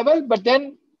element level, but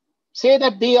then say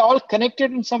that they are all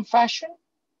connected in some fashion,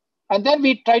 and then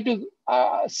we try to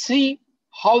see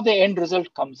how the end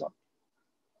result comes out.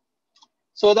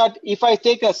 So that if I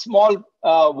take a small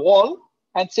wall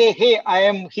and say, hey, I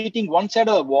am heating one side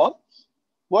of the wall,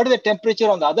 what is the temperature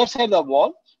on the other side of the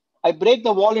wall? I break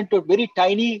the wall into very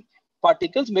tiny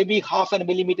particles, maybe 0.5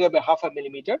 millimeter by 0.5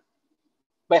 millimeter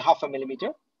by 0.5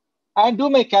 millimeter, and do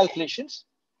my calculations.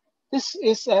 This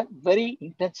is a very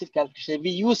intensive calculation.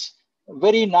 We use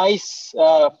very nice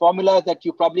formula that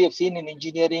you probably have seen in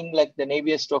engineering, like the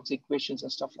Navier-Stokes equations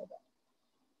and stuff like that.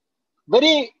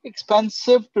 Very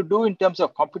expensive to do in terms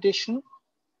of computation.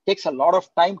 Takes a lot of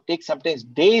time, takes sometimes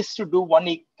days to do one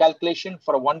calculation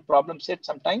for one problem set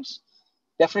sometimes.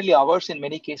 Definitely hours in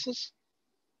many cases.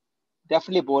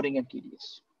 Definitely boring and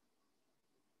tedious.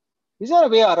 Is there a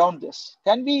way around this?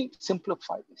 Can we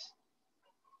simplify this?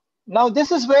 Now,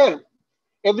 this is where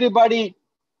everybody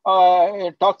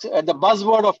talks, the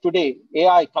buzzword of today,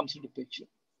 AI comes into picture.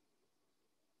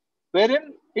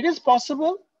 Wherein it is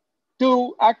possible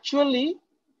to actually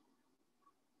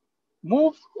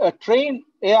train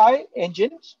AI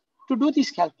engines to do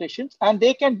these calculations, and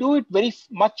they can do it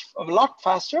a lot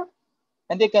faster,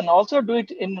 and they can also do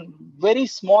it in very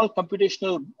small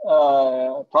computational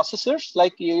processors,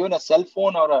 like even a cell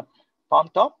phone or a palm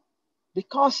top,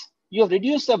 because you have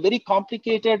reduced a very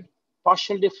complicated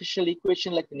partial differential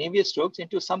equation like the Navier-Stokes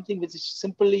into something which is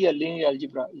simply a linear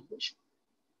algebra equation.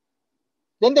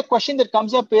 Then the question that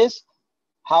comes up is,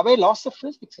 have I lost the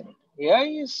physics in it? AI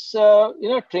is,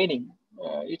 training.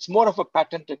 It's more of a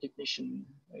pattern recognition.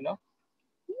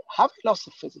 Have I lost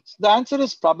the physics? The answer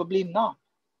is probably not.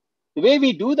 The way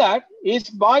we do that is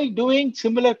by doing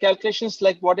similar calculations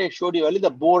like what I showed you earlier, the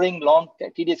boring, long,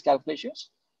 tedious calculations.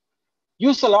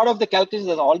 Use a lot of the calculations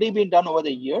that have already been done over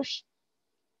the years.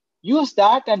 Use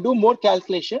that and do more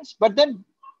calculations, but then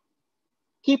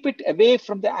keep it away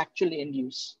from the actual end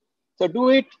use. So do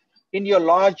it in your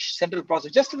large central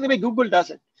process, just the way Google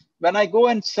does it. When I go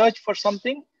and search for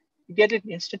something, you get it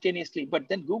instantaneously, but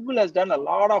then Google has done a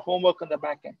lot of homework on the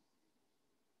back end.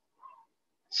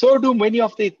 So do many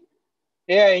of the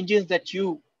AI engines that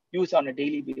you use on a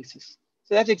daily basis.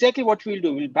 So that's exactly what we'll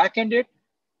do. We'll backend it,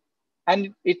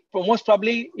 and it most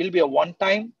probably will be a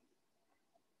one-time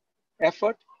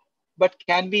effort, but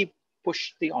can we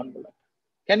push the envelope?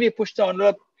 Can we push the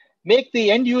envelope, make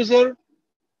the end user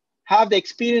have the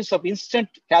experience of instant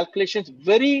calculations,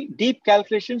 very deep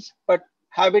calculations, but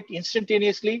have it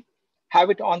instantaneously, have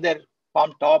it on their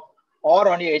palm top or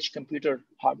on your edge computer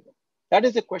hardware? That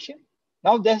is the question.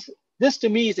 Now this to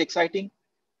me is exciting.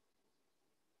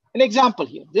 An example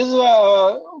here. This is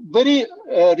a very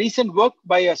recent work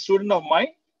by a student of mine.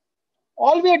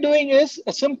 All we are doing is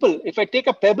a simple, if I take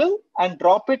a pebble and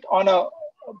drop it on a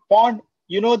pond,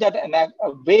 you know that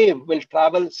a wave will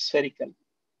travel spherical.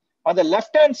 On the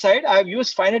left-hand side, I've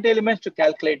used finite elements to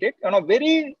calculate it on a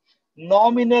very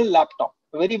nominal laptop,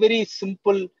 a very, very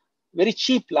simple, very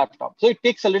cheap laptop. So it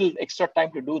takes a little extra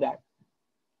time to do that.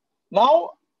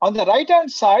 Now, on the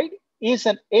right-hand side is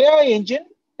an AI engine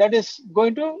that is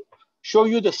going to show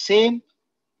you the same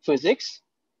physics.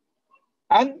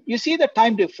 And you see the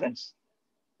time difference.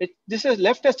 This is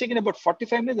left has taken about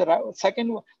 45 minutes.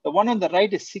 The one on the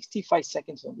right is 65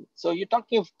 seconds only. So you're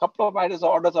talking a couple of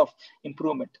orders of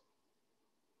improvement.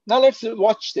 Now let's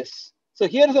watch this. So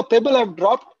here's a pebble I've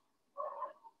dropped.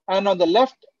 And on the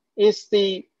left is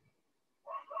the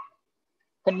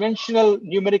conventional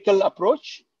numerical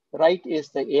approach. Right is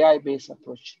the AI-based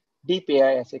approach. Deep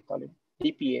AI, as I call it,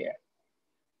 DPAI.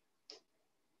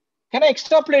 Can I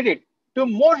extrapolate it to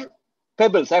more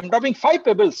pebbles? I'm dropping 5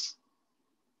 pebbles.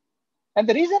 And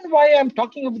the reason why I'm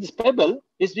talking about this pebble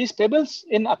is these pebbles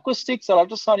in acoustics or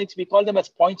ultrasonics, we call them as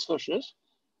point sources.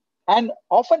 And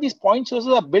often these point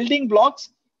sources are building blocks.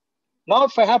 Now,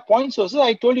 if I have point sources,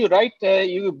 I told you, right,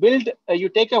 you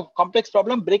take a complex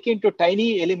problem, break it into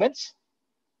tiny elements.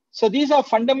 So these are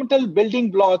fundamental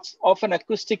building blocks of an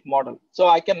acoustic model. So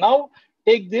I can now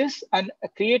take this and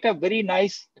create a very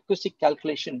nice acoustic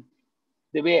calculation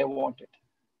the way I want it.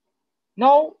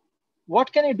 Now,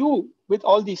 what can I do with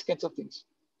all these kinds of things?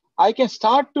 I can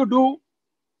start to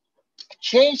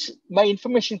change my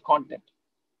information content.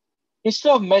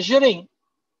 Instead of measuring,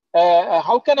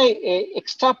 how can I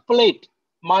extrapolate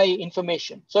my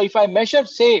information? So if I measure,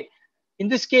 say, in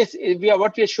this case,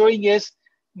 what we are showing is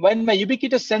when my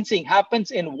ubiquitous sensing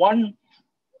happens in one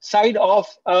side of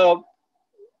a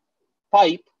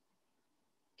pipe,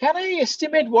 can I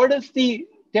estimate what is the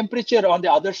temperature on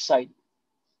the other side?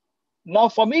 Now,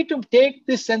 for me to take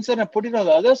this sensor and put it on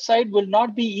the other side will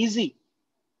not be easy,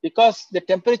 because the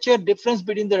temperature difference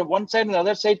between the one side and the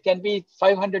other side can be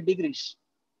 500 degrees.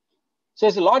 So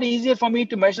it's a lot easier for me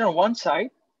to measure on one side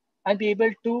and be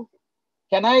able to,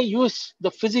 can I use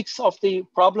the physics of the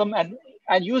problem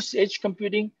and use edge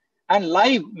computing and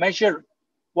live measure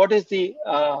what is the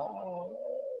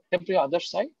temperature on the other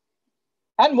side?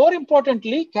 And more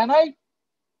importantly, can I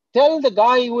tell the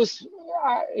guy who is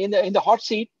in the hot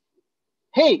seat,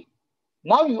 hey,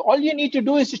 now all you need to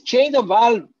do is to change the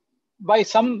valve by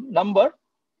some number,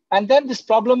 and then this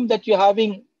problem that you're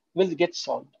having will get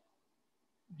solved.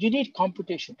 You need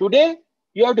computation. Today,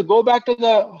 you have to go back to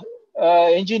the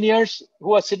engineers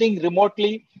who are sitting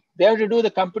remotely. They have to do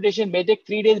the computation, may take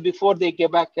 3 days before they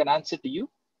get back an answer to you.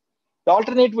 The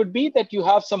alternate would be that you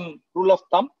have some rule of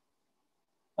thumb,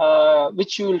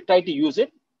 which you will try to use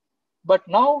it. But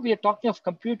now we are talking of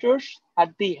computers at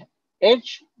the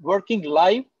edge, working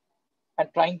live and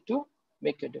trying to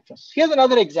make a difference. Here's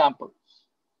another example.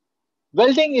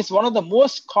 Welding is one of the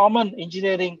most common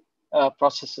engineering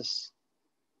processes.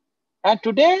 And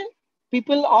today,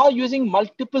 people are using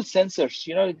multiple sensors,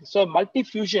 so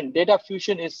multi-fusion, data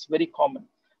fusion is very common.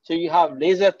 So you have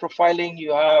laser profiling,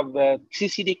 you have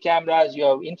CCD cameras, you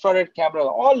have infrared cameras,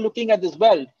 all looking at this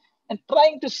weld and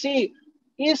trying to see,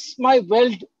 is my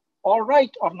weld all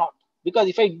right or not? Because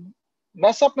if I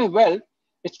mess up my weld,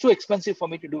 it's too expensive for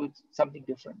me to do something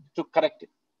different, to correct it.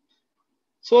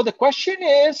 So the question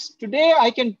is, today I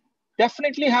can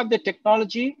definitely have the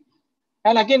technology,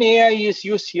 and again, AI is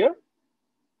used here,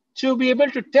 to be able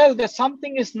to tell that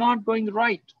something is not going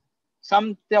right.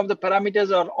 Some of the parameters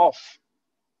are off.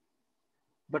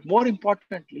 But more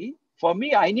importantly, for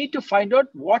me, I need to find out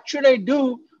what should I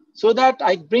do so that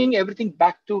I bring everything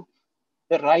back to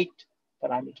the right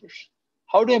parameters.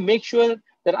 How do I make sure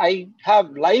that I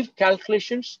have live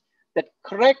calculations that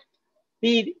correct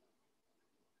the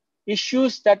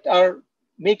issues that are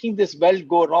making this weld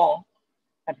go wrong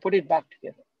and put it back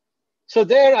together? So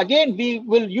there again, we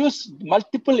will use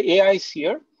multiple AIs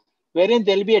here, wherein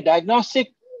there'll be a diagnostic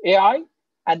AI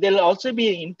and there'll also be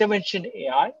an intervention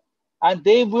AI, and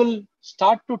they will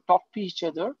start to talk to each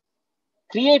other,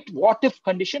 create what-if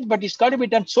conditions, but it's got to be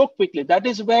done so quickly. That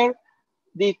is where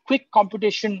the quick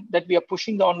computation that we are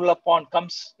pushing the envelope on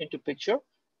comes into picture.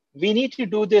 We need to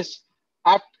do this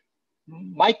at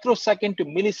microsecond to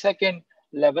millisecond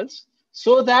levels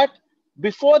so that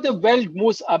before the weld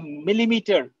moves a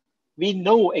millimeter, we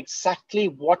know exactly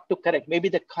what to correct. Maybe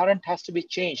the current has to be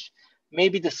changed.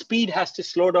 Maybe the speed has to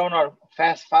slow down or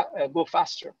go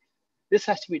faster. This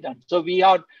has to be done. So we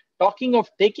are talking of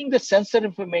taking the sensor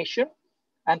information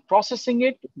and processing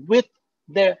it with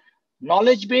the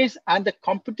knowledge base and the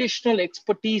computational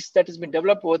expertise that has been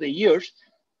developed over the years,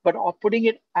 but putting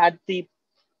it at the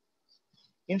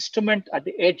instrument at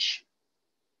the edge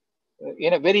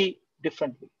in a very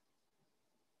different way.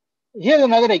 Here's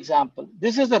another example.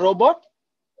 This is a robot,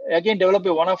 again, developed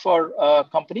by one of our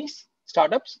companies,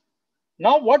 startups.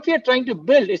 Now what we are trying to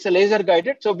build is a laser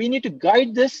guided. So we need to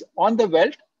guide this on the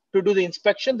weld to do the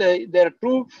inspection. There are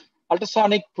two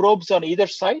ultrasonic probes on either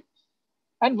side.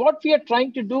 And what we are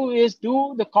trying to do is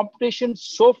do the computation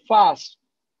so fast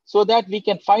so that we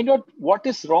can find out what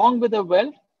is wrong with the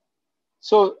weld.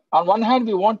 So on one hand,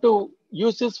 we want to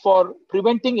use this for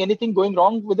preventing anything going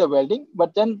wrong with the welding.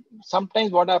 But then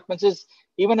sometimes what happens is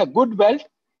even a good weld,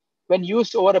 when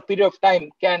used over a period of time,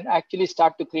 can actually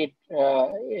start to create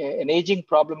an aging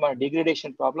problem or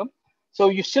degradation problem. So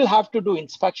you still have to do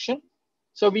inspection.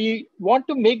 So we want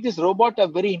to make this robot a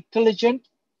very intelligent,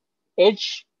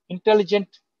 edge intelligent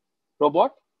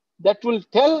robot that will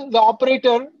tell the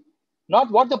operator not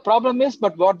what the problem is,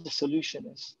 but what the solution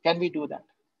is. Can we do that?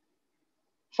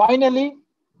 Finally,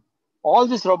 all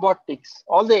this robotics,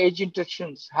 all the edge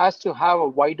interactions has to have a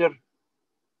wider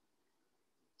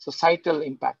societal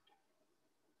impact.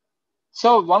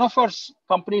 So one of our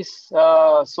companies,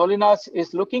 Solinas,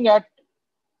 is looking at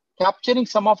capturing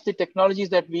some of the technologies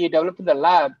that we develop in the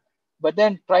lab, but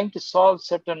then trying to solve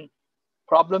certain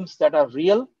problems that are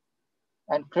real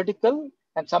and critical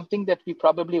and something that we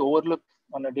probably overlook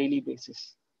on a daily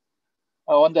basis.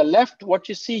 On the left, what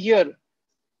you see here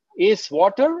is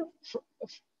water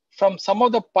from some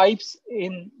of the pipes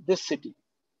in this city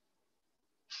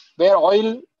where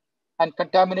oil and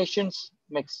contaminations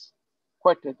mix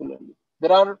quite regularly.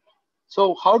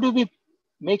 So how do we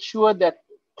make sure that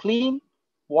clean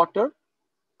water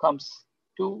comes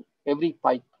to every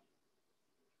pipe?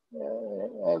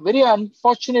 Very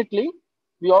unfortunately,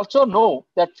 we also know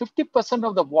that 50%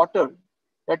 of the water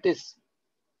that is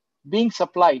being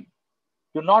supplied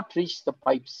do not reach the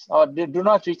pipes, or they do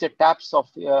not reach the taps of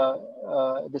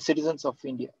the citizens of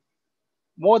India.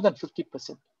 More than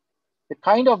 50%. The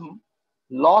kind of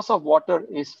loss of water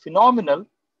is phenomenal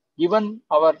given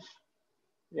our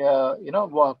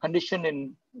condition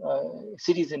in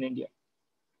cities in India.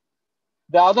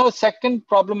 The other second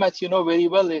problem, as you know very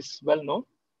well, is well known.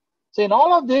 So in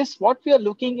all of this, what we are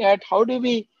looking at, how do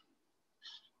we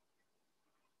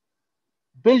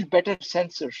build better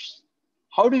sensors?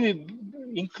 How do we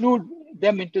include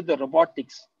them into the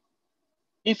robotics?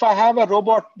 If I have a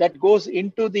robot that goes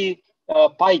into the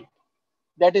pipe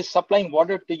that is supplying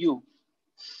water to you,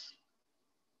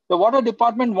 the water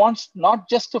department wants not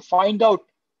just to find out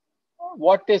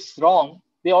what is wrong,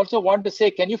 they also want to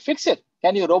say, can you fix it?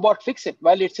 Can your robot fix it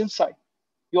while it's inside?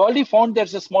 You already found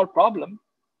there's a small problem.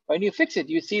 When you fix it,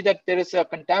 you see that there is a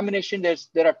contamination.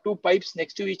 There are two pipes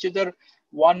next to each other,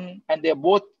 and they're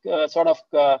both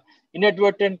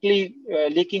inadvertently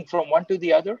leaking from one to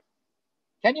the other.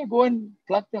 Can you go and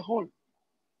plug the hole?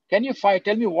 Can you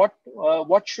tell me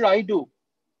what should I do?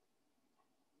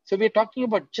 So we're talking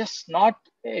about just not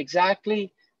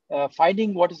exactly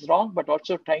finding what is wrong, but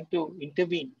also trying to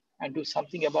intervene and do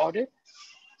something about it.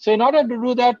 So in order to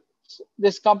do that,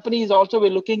 this company is also,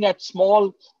 we're looking at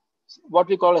small, what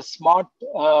we call a smart,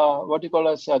 what we call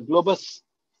as Globus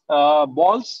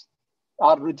balls,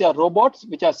 which are robots,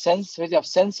 which have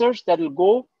sensors that will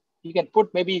go. You can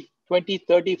put maybe 20,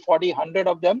 30, 40, 100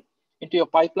 of them into your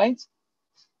pipelines.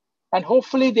 And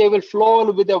hopefully they will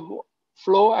flow with the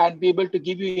flow and be able to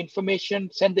give you information,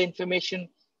 send the information,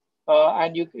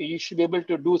 and you should be able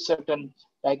to do certain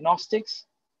diagnostics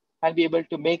and be able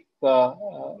to make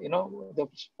the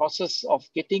process of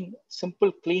getting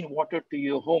simple, clean water to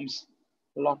your homes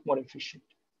a lot more efficient.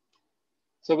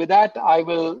 So with that, I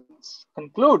will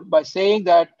conclude by saying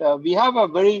that we have a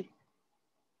very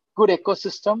good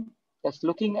ecosystem that's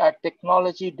looking at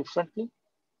technology differently.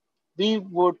 We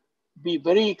would be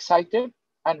very excited,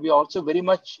 and we are also very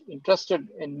much interested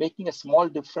in making a small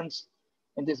difference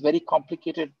in this very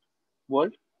complicated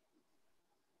world.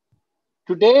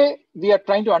 Today, we are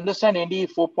trying to understand NDE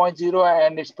 4.0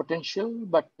 and its potential,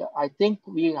 but I think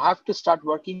we have to start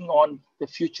working on the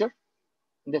future.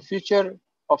 The future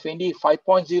of NDE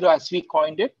 5.0, as we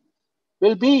coined it,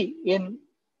 will be in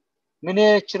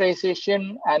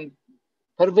miniaturization and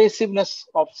pervasiveness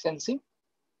of sensing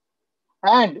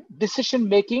and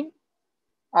decision-making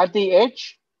at the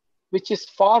edge, which is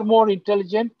far more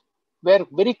intelligent, where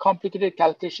very complicated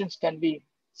calculations can be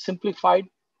simplified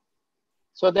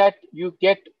so that you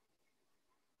get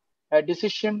a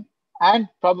decision and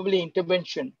probably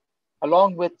intervention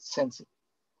along with sensing.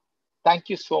 Thank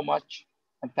you so much,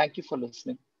 and thank you for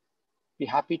listening. Be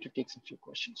happy to take some few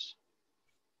questions.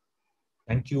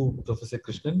 Thank you, Professor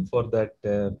Krishnan, for that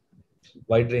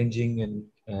wide-ranging and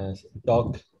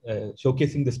talk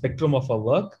showcasing the spectrum of our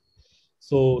work.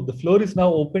 So the floor is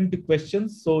now open to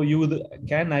questions. So you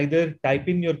can either type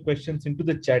in your questions into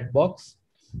the chat box,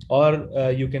 or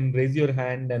you can raise your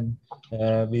hand, and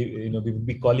we will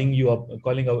be calling you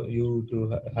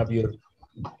to have your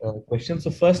question. So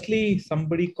firstly,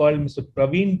 somebody called Mr.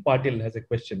 Praveen Patil has a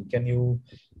question. Can you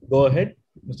go ahead,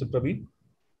 Mr. Praveen?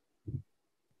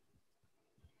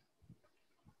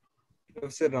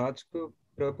 Professor Raj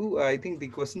Prabhu, I think the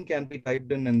question can be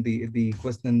typed in the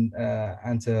question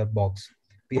answer box.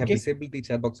 We have disabled the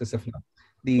chat box as of now.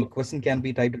 The question can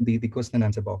be typed in the question and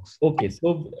answer box. Okay,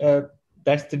 so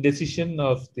that's the decision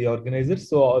of the organizers.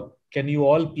 So can you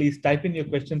all please type in your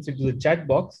questions into the chat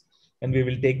box, and we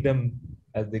will take them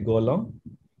as they go along.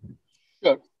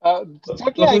 Sure.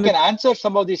 Certainly, I can answer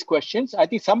some of these questions. I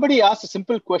think somebody asked a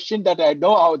simple question that I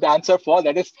know how the answer for.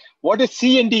 That is, what is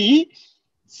CNDE?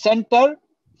 Center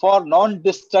for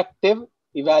Non-Destructive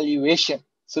Evaluation.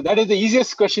 So that is the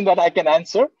easiest question that I can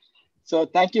answer. So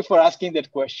thank you for asking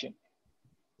that question.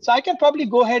 So I can probably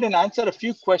go ahead and answer a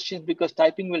few questions because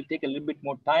typing will take a little bit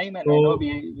more time, and I know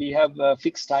we have a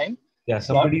fixed time. Yeah,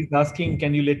 somebody is asking,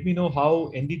 can you let me know how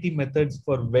NDT methods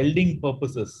for welding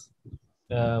purposes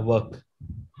work?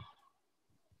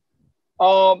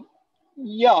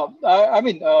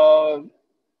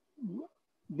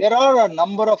 There are a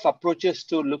number of approaches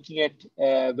to looking at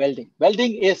welding.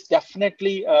 Welding is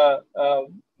definitely a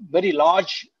very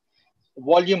large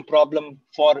volume problem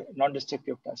for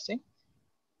non-destructive testing.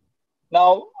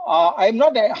 Now, I'm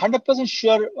not 100%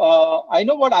 sure. I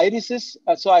know what iris is,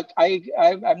 so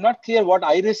I'm not clear what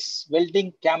iris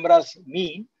welding cameras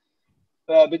mean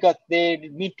because they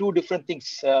mean two different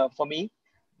things for me.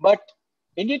 But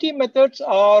NDT methods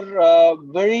are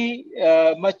very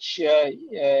much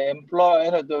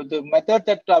the method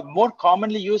that are more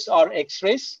commonly used are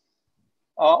X-rays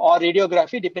or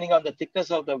radiography, depending on the thickness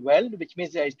of the weld, which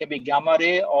means that it can be gamma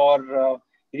ray or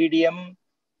iridium,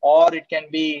 or it can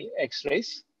be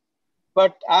X-rays.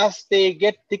 But as they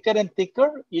get thicker and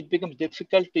thicker, it becomes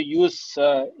difficult to use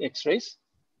X-rays.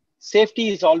 safety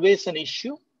is always an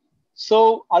issue.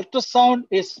 So ultrasound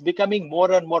is becoming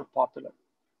more and more popular.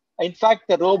 In fact,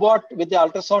 the robot with the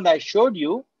ultrasound I showed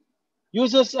you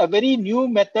uses a very new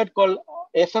method called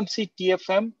FMC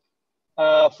TFM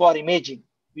for imaging.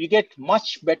 We get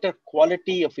much better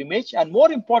quality of image, and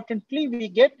more importantly, we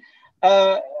get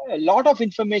a lot of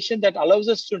information that allows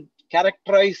us to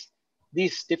characterize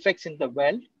these defects in the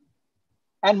well.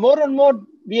 And more,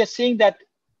 we are seeing that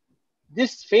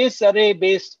this phase array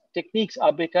based techniques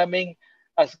are becoming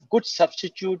a good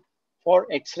substitute for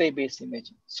X-ray based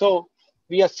imaging. So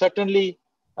we are certainly,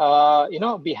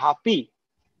 be happy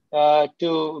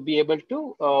to be able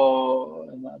to,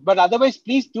 but otherwise,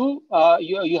 please do,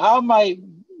 you have my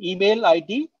email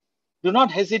ID. Do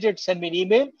not hesitate to send me an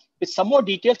email with some more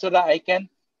details so that I can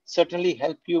certainly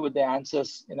help you with the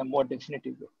answers in a more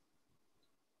definitive way.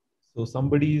 So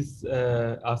somebody's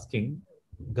asking,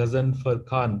 Ghazan for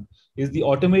Khan, is the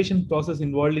automation process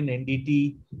involved in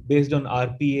NDT based on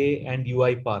RPA and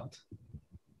UI path?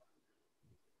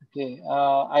 Okay,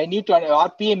 I need to,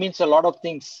 RPA means a lot of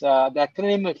things. The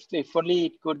acronym, if only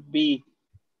it could be,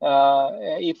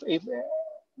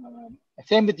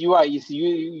 same with UI. Is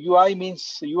UI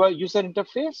means UI user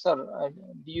interface, or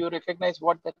do you recognize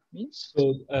what that means?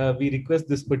 So we request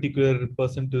this particular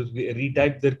person to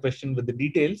retype their question with the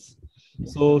details.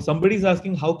 So somebody's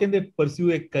asking, how can they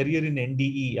pursue a career in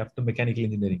NDE after mechanical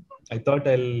engineering? I thought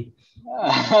I'll...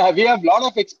 we have a lot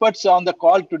of experts on the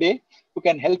call today who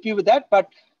can help you with that, but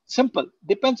simple,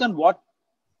 depends on what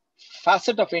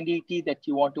facet of NDT that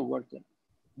you want to work in.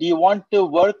 Do you want to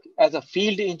work as a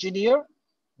field engineer?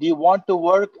 Do you want to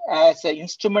work as an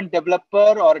instrument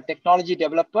developer or a technology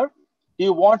developer? Do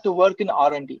you want to work in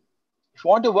R&D? If you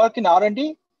want to work in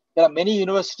R&D, there are many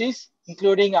universities,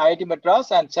 including IIT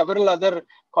Madras and several other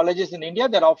colleges in India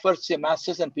that offers a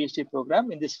master's and PhD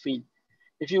program in this field.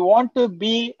 If you want to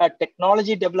be a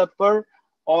technology developer,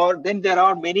 or then there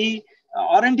are many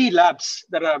R&D labs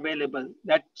that are available.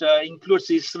 That includes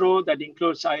ISRO, that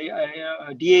includes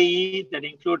DAE, that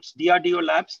includes DRDO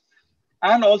labs,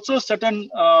 and also certain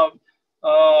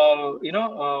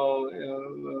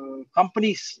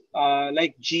companies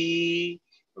like GE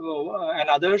and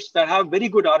others that have very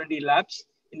good R&D labs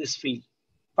in this field.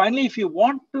 Finally, if you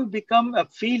want to become a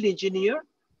field engineer,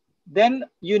 then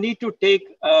you need to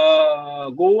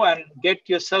go and get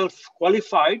yourself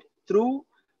qualified through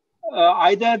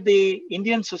either the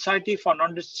Indian Society for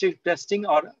Non-Destructive Testing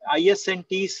or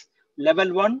ISNT's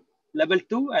Level 1, Level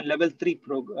 2, and Level 3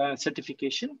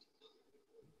 certification.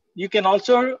 You can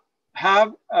also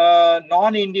have a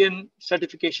non-Indian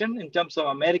certification in terms of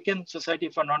American Society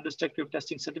for Non-Destructive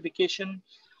Testing certification,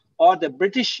 or the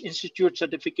British Institute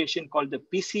certification called the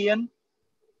PCN,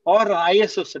 or an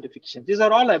ISO certification. These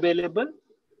are all available.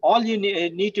 All you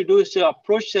need to do is to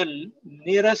approach the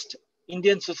nearest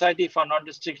Indian Society for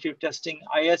Non-Destructive Testing,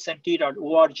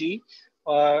 isnt.org,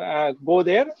 go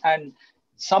there, and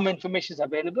some information is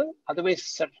available.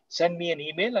 Otherwise, send me an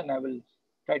email and I will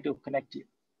try to connect you.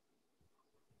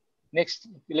 Next,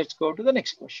 let's go to the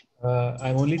next question.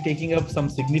 I'm only taking up some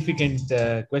significant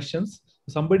questions.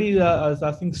 Somebody is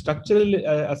asking, structural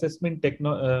assessment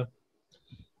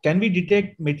can we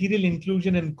detect material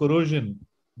inclusion and corrosion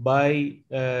by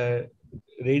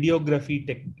radiography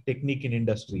technique in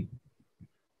industry?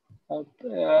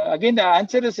 Again, the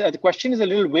answer is, the question is a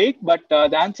little vague, but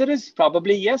the answer is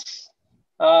probably yes.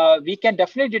 We can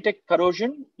definitely detect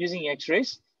corrosion using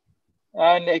X-rays.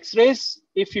 And X-rays,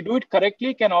 if you do it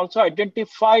correctly, can also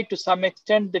identify to some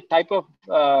extent the type of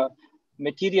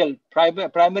material.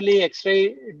 Primarily,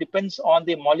 X-ray depends on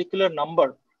the molecular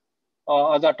number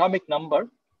or the atomic number.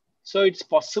 So it's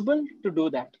possible to do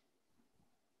that.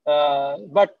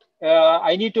 But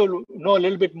I need to know a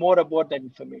little bit more about that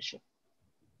information.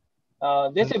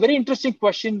 There's a very interesting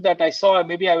question that I saw.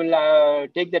 Maybe I will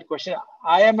take that question.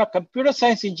 I am a computer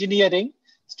science engineering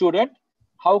student.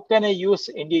 How can I use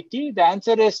NDT? The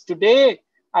answer is today,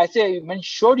 I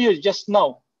showed you just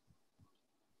now.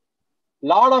 A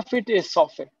lot of it is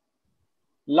software.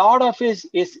 A lot of it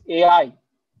is AI.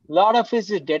 A lot of it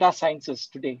is data sciences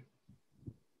today.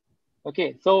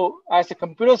 Okay, so as a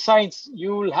computer science,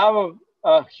 you will have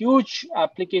a huge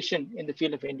application in the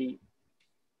field of NDT.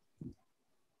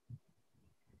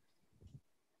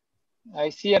 I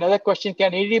see another question.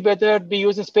 Can NDT better be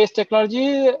used in space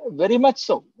technology? Very much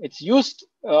so. It's used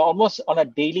almost on a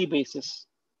daily basis.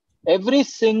 Every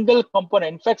single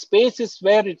component. In fact, space is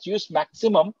where it's used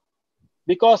maximum,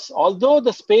 because although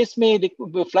the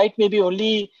flight may be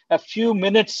only a few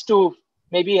minutes to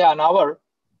maybe an hour,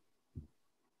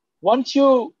 once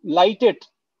you light it,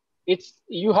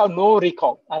 you have no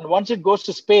recall. And once it goes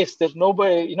to space, there's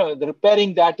nobody, the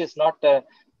repairing that is not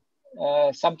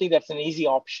something that's an easy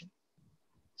option.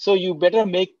 So you better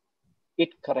make it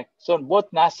correct. So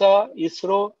both NASA,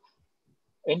 ISRO,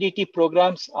 NDT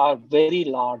programs are very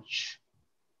large.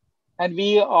 And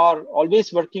we are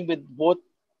always working with both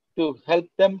to help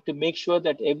them to make sure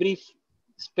that every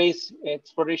space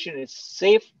exploration is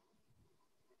safe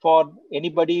for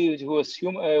anybody who is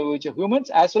which are humans,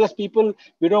 as well as people.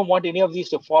 We don't want any of these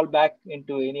to fall back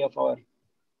into any of our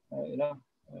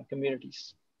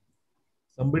communities.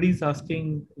 Somebody's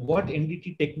asking what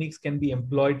NDT techniques can be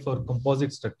employed for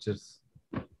composite structures.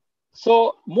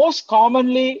 So most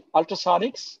commonly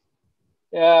ultrasonics,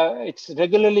 it's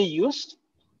regularly used.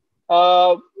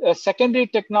 A secondary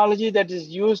technology that is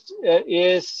used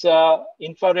is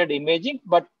infrared imaging,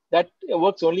 but that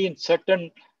works only in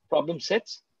certain problem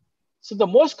sets. So the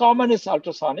most common is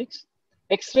ultrasonics.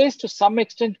 X-rays to some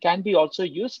extent can be also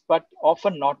used, but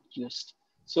often not used.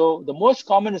 So the most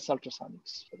common is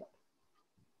ultrasonics for that.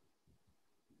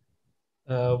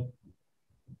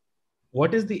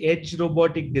 What is the edge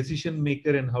robotic decision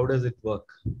maker and how does it work?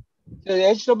 So the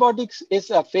edge robotics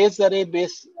is a phased array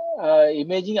based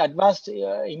imaging, advanced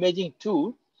imaging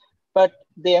tool, but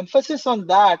the emphasis on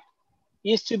that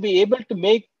is to be able to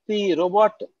make the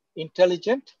robot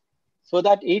intelligent so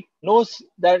that it knows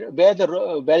that where the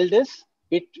weld is,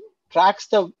 it tracks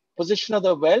the position of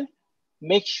the weld,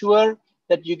 makes sure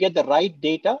that you get the right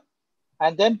data,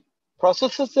 and then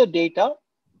processes the data.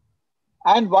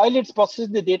 And while it's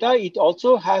processing the data, it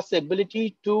also has the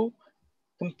ability to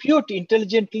compute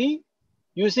intelligently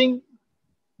using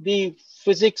the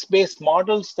physics-based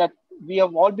models that we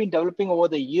have all been developing over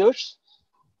the years,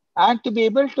 and to be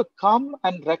able to come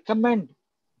and recommend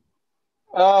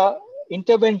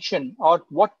intervention or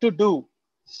what to do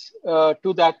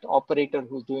to that operator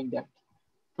who's doing that.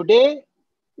 Today,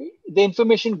 the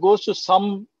information goes to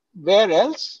somewhere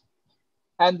else,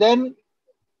 and then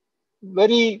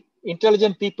very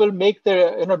intelligent people make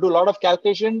the, do a lot of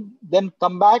calculation, then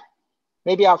come back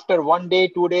maybe after 1 day,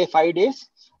 2 days, 5 days,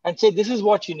 and say, this is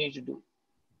what you need to do.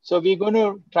 So we're going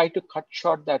to try to cut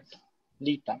short that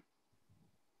lead time.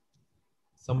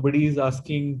 Somebody is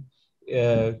asking,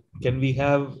 can we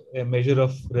have a measure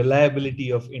of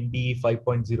reliability of NDE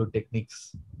 5.0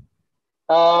 techniques?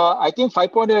 I think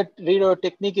 5.0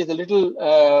 technique is a little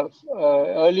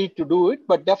early to do it,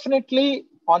 but definitely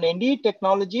on NDE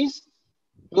technologies,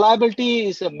 reliability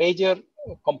is a major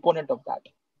component of that.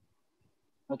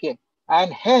 Okay,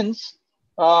 and hence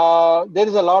there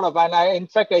is a lot of, and in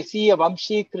fact, I see a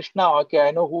Vamshi Krishna. Okay,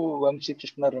 I know who Vamshi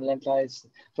Krishna Relenta is,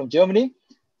 from Germany.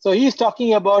 So he's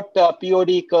talking about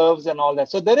POD curves and all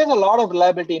that. So there is a lot of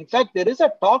reliability. In fact, there is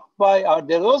a talk by,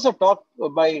 there was a talk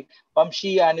by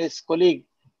Vamshi and his colleague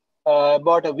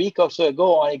about a week or so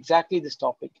ago on exactly this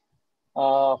topic.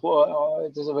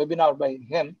 There's a webinar by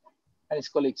him and his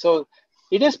colleague. So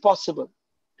it is possible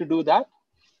to do that,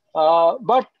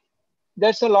 but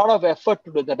there's a lot of effort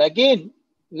to do that. Again,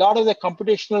 a lot of the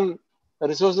computational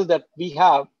resources that we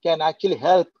have can actually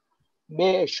help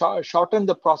shorten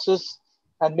the process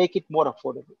and make it more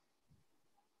affordable.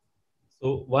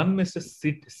 So one Mr.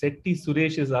 Setti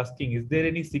Suresh is asking, is there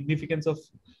any significance of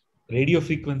radio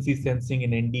frequency sensing in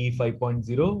NDE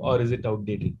 5.0 or is it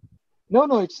outdated?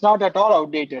 No, it's not at all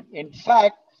outdated. In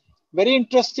fact, very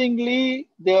interestingly,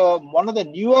 one of the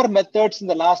newer methods in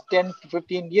the last 10 to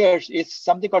 15 years is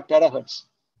something called terahertz.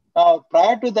 Now,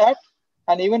 prior to that,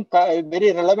 and even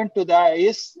very relevant to that,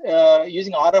 is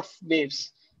using RF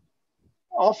waves.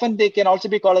 Often they can also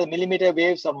be called as millimeter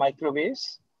waves or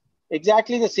microwaves.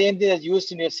 Exactly the same thing as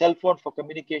used in your cell phone for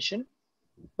communication,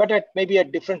 but maybe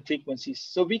at different frequencies.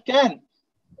 So we can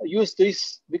use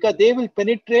this because they will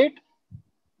penetrate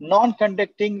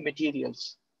non-conducting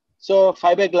materials. So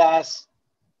fiberglass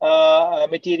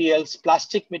materials,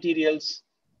 plastic materials,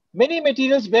 many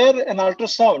materials where an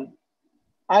ultrasound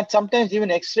and sometimes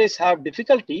even X-rays have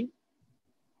difficulty.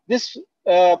 This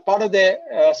part of the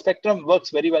spectrum works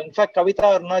very well. In fact,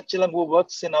 Kavita Arunachalam, who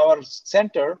works in our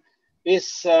center,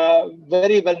 is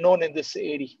very well known in this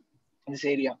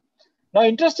area. Now,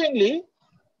 interestingly,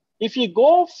 if you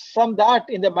go from that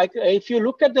in the if you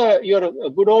look at your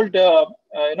good old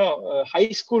high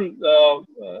school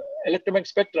electromagnetic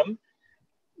spectrum,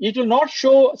 it will not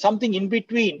show something in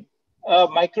between a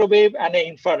microwave and an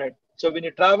infrared. So when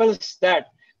you traverse that,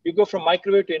 you go from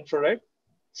microwave to infrared.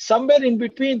 Somewhere in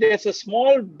between, there's a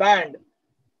small band,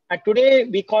 and today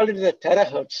we call it the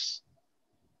terahertz.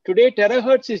 Today,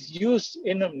 terahertz is used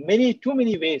in too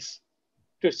many ways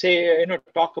to say,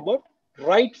 talk about,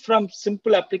 right from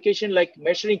simple application like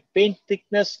measuring paint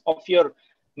thickness of your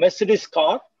Mercedes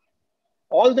car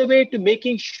all the way to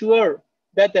making sure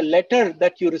that the letter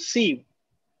that you receive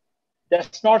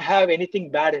does not have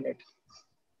anything bad in it.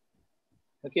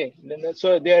 Okay,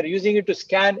 so they are using it to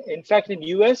scan. In fact, in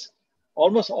US,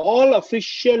 almost all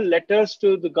official letters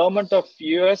to the government of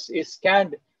US is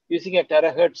scanned using a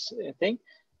terahertz thing.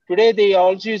 Today, they are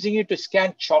also using it to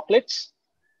scan chocolates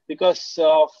because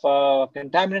of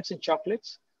contaminants in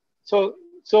chocolates. So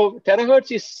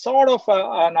terahertz is sort of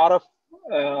an RF,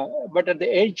 but at the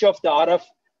edge of the RF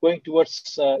going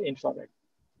towards infrared.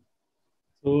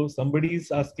 So somebody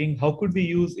is asking, how could we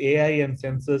use AI and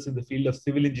sensors in the field of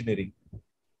civil engineering?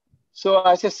 So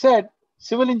as I said,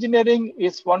 civil engineering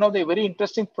is one of the very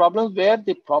interesting problems where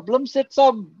the problem sets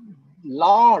are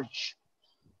large.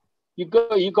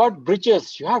 You got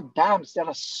bridges, you have dams that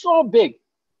are so big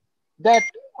that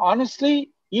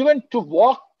honestly, even to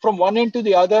walk from one end to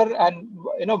the other and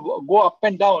go up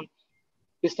and down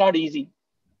is not easy.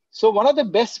 So one of the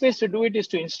best ways to do it is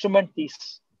to instrument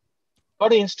these.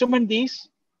 Got to instrument these.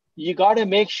 You got to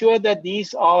make sure that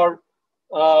these are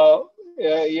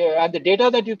and the data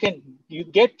that you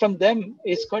get from them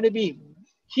is going to be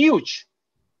huge,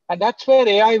 and that's where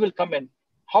AI will come in.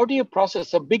 How do you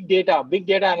process a big data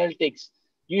analytics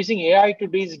using AI to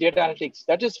do these data analytics?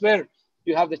 That is where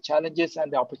you have the challenges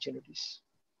and the opportunities.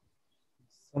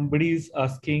 Somebody is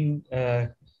asking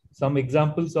some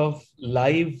examples of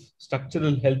live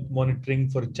structural health monitoring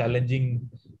for challenging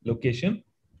location,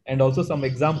 and also some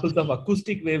examples of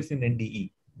acoustic waves in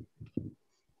NDE.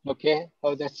 Okay,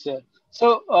 that's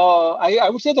so. I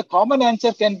would say the common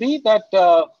answer can be that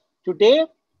today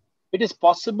it is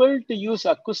possible to use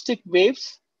acoustic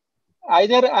waves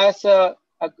either as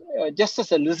just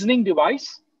as a listening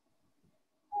device,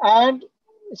 and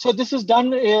so this is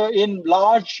done in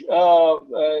large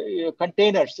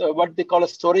containers, what they call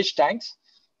as storage tanks,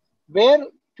 where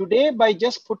today by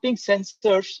just putting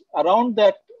sensors around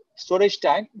that storage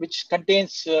tank, which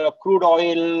contains crude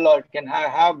oil or can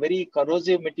have very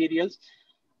corrosive materials,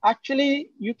 actually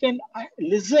you can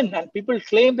listen, and people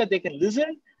claim that they can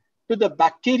listen to the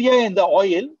bacteria in the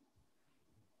oil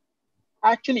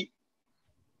actually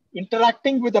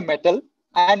interacting with the metal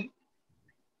and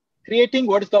creating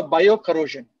what is called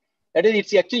biocorrosion. That is,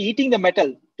 it's actually eating the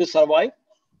metal to survive.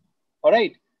 All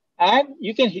right. And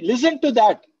you can listen to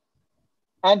that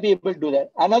and be able to do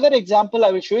that. Another example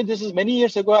I will show you, this is many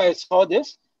years ago, I saw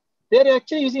this. They're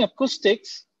actually using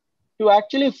acoustics to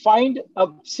actually find a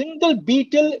single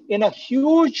beetle in a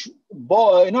huge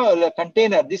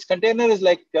container. This container is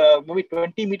like maybe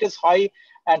 20 meters high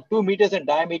and 2 meters in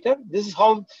diameter. This is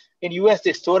how in US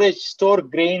they store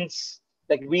grains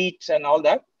like wheat and all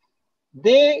that.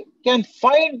 They can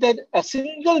find that a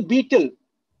single beetle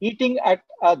eating at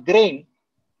a grain,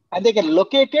 and they can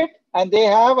locate it, and they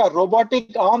have a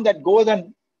robotic arm that goes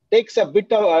and takes a bit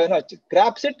of,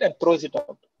 grabs it and throws it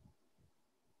out.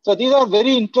 So these are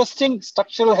very interesting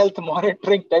structural health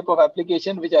monitoring type of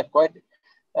application, which are quite,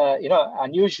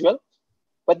 unusual.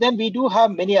 But then we do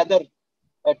have many other.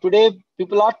 Today,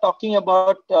 people are talking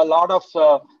about a lot of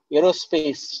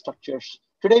aerospace structures.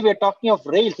 Today, we are talking of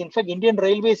rails. In fact, Indian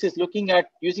Railways is looking at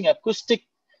using acoustic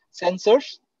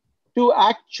sensors to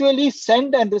actually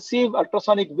send and receive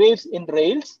ultrasonic waves in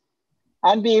rails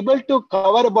and be able to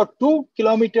cover about 2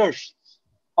 kilometers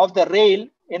of the rail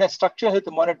in a structural health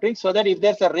monitoring, so that if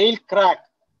there's a rail crack,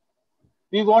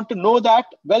 we want to know that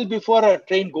well before a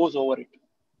train goes over it.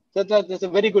 So that's a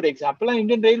very good example. And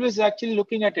Indian Railways is actually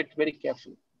looking at it very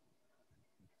carefully.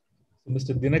 So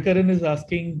Mr. Dinakaran is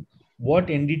asking, what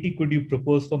NDT could you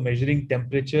propose for measuring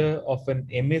temperature of an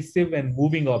emissive and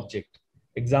moving object?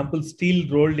 Example, steel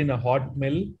rolled in a hot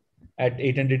mill at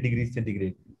 800 degrees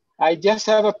centigrade. I just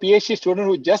have a PhD student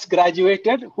who just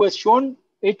graduated, who has shown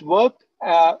it work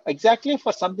exactly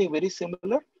for something very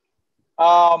similar.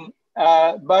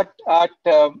 But at,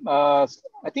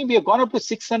 I think we have gone up to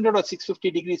 600 or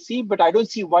 650 degrees C, but I don't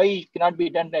see why it cannot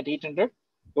be done at 800.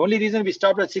 The only reason we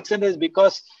stopped at 600 is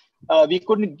because we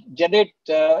couldn't generate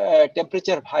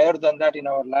temperature higher than that in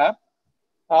our lab.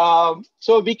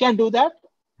 So we can do that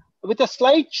with a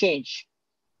slight change.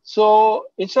 So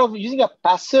instead of using a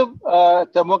passive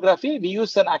thermography, we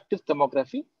use an active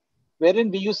thermography, wherein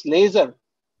we use laser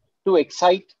to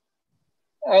excite,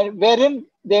 and wherein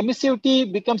the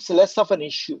emissivity becomes less of an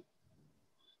issue.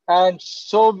 And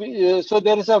so, so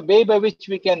there is a way by which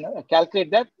we can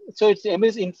calculate that. So it's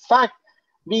in fact,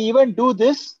 we even do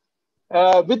this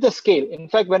with the scale. In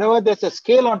fact, whenever there's a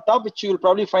scale on top, which you will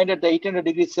probably find at the 800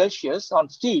 degrees Celsius on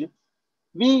steel,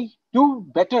 we do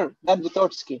better than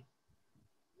without scale.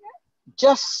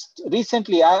 Just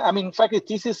recently, I mean, in fact, the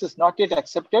thesis is not yet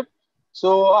accepted.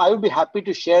 So I would be happy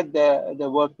to share the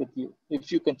work with you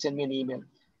if you can send me an email.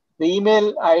 The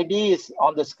email ID is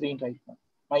on the screen right now,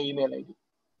 my email ID.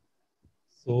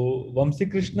 So Vamsi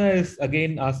Krishna is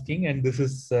again asking, and this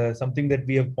is something that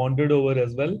we have pondered over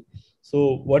as well.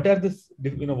 So what are this,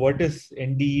 what is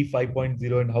NDE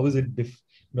 5.0 and how is it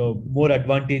more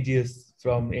advantageous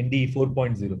from NDE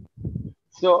 4.0?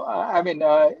 So,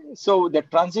 so the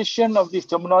transition of these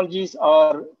terminologies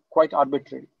are quite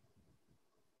arbitrary.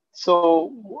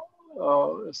 So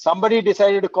somebody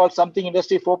decided to call something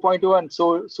Industry 4.0, and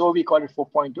so we call it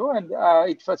 4.0, and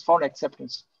it was found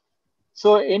acceptance.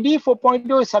 So NDE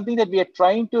 4.0 is something that we are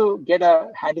trying to get a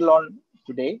handle on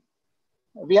today.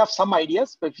 We have some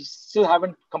ideas, but we still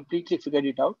haven't completely figured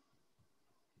it out.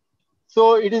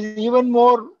 So it is even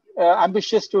more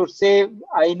ambitious to say,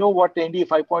 I know what NDE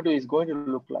 5.0 is going to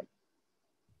look like.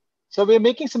 So we're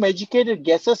making some educated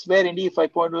guesses where NDE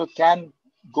 5.0 can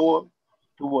go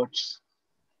towards,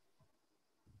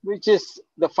 which is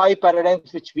the 5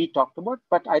 paradigms which we talked about,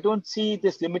 but I don't see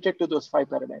this limited to those 5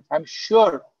 paradigms. I'm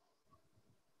sure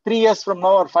 3 years from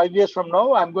now or 5 years from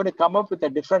now, I'm going to come up with a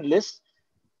different list,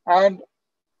 and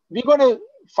we're going to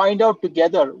find out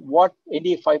together what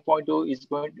NDE 5.0 is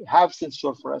going to have in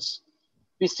store for us.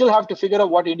 We still have to figure out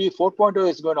what NDE 4.0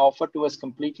 is going to offer to us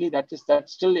completely. That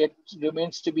still it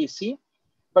remains to be seen.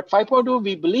 But 5.0,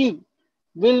 we believe,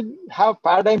 will have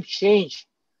paradigm change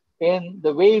in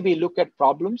the way we look at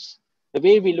problems, the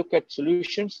way we look at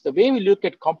solutions, the way we look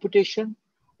at computation,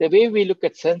 the way we look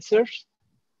at sensors.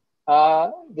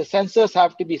 The sensors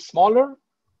have to be smaller.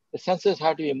 The sensors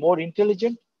have to be more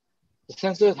intelligent. The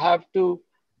sensors have to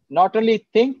not only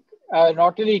think,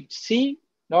 not only see,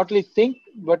 not only think,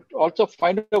 but also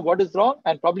find out what is wrong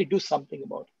and probably do something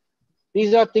about it.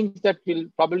 These are things that will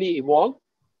probably evolve.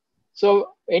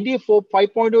 So NDE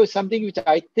 5.0 is something which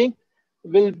I think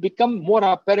will become more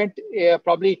apparent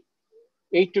probably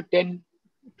 8 to 10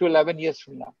 to 11 years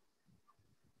from now.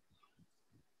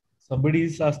 Somebody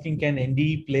is asking, can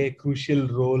NDE play a crucial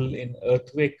role in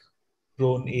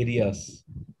earthquake-prone areas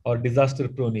or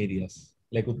disaster-prone areas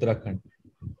like Uttarakhand?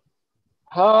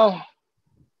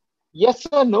 Yes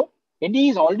or no.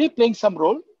 NDE is already playing some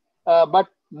role, but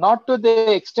not to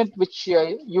the extent which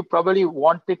you probably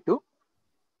want it to.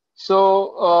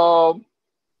 So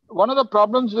one of the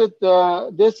problems with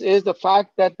this is the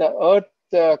fact that the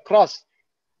Earth crust,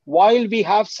 while we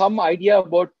have some idea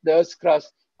about the Earth's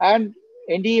crust, and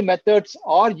NDE methods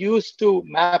are used to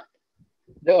map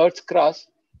the Earth's crust,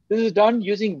 this is done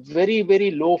using very,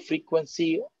 very low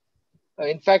frequency,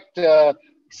 in fact,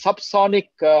 subsonic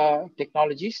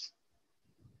technologies.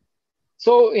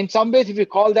 So in some ways, if we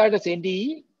call that as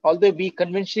NDE, although we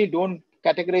conventionally don't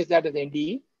categorize that as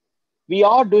NDE, we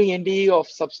are doing NDE of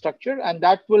substructure, and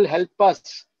that will help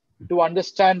us to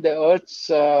understand the Earth's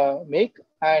make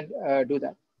and do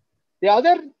that. The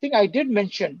other thing I did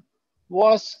mention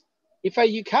was if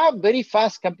you have very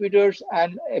fast computers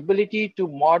and ability to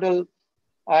model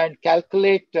and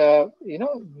calculate,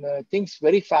 things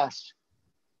very fast,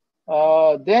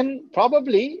 then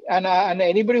probably, and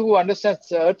anybody who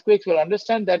understands earthquakes will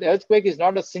understand that earthquake is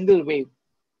not a single wave.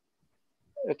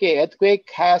 Okay, earthquake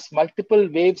has multiple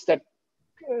waves that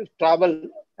travel,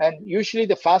 and usually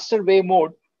the faster wave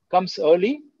mode comes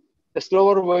early, the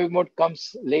slower wave mode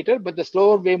comes later, but the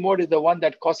slower wave mode is the one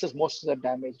that causes most of the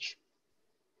damage.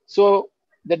 So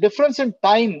the difference in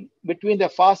time between the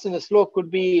fast and the slow could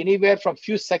be anywhere from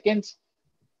few seconds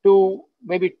to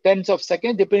maybe tens of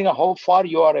seconds, depending on how far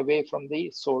you are away from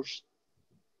the source.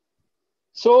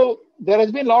 So there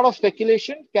has been a lot of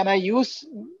speculation. Can I use,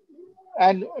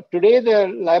 and today the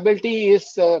liability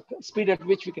is speed at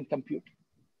which we can compute.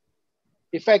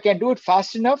 If I can do it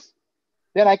fast enough,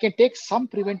 then I can take some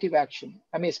preventive action.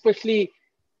 I mean, especially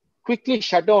quickly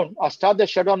shut down or start the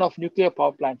shutdown of nuclear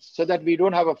power plants so that we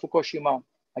don't have a Fukushima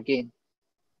again.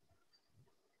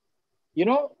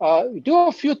 Do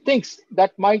a few things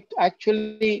that might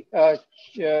actually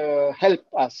help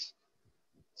us.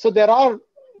 So there are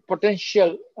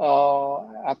potential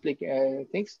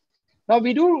things. Now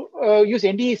we do use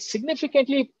NDE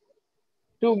significantly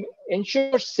to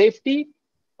ensure safety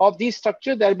of these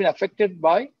structures that have been affected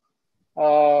by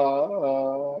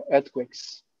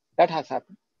earthquakes. That has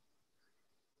happened.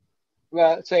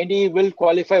 So NDE will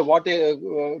qualify what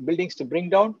buildings to bring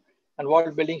down and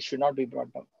what buildings should not be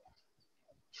brought down.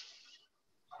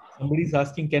 Somebody's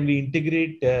asking, can we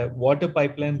integrate water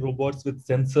pipeline robots with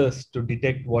sensors to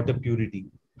detect water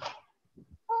purity?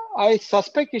 I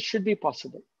suspect it should be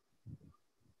possible.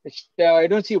 I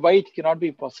don't see why it cannot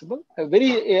be possible. I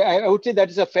would say that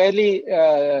is a fairly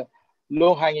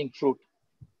low-hanging fruit.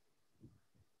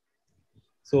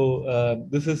 So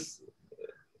this is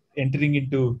entering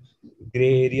into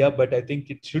gray area, but I think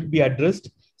it should be addressed.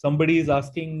 Somebody is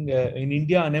asking, in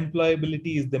India,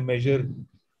 unemployability is the measure.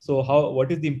 So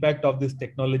what is the impact of this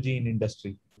technology in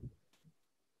industry?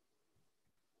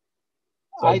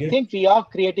 So I think we are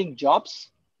creating jobs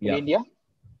in yeah. India.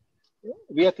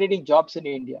 We are creating jobs in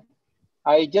India.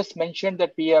 I just mentioned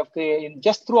that we have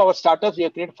just through our startups, we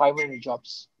have created 500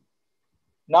 jobs.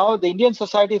 Now, the Indian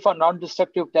Society for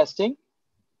Non-Destructive Testing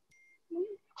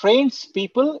trains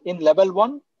people in level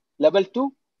 1, level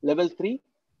 2, level 3.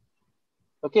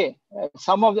 Okay,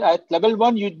 some of at level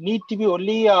 1, you need to be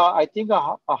only, I think,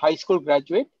 a high school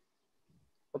graduate.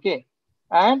 Okay,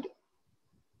 and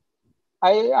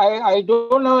I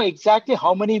don't know exactly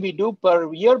how many we do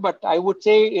per year, but I would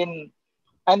say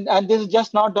and this is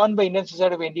just not done by Indian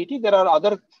Society of NDT. There are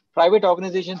other private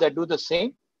organizations that do the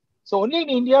same. So only in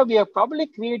India, we are probably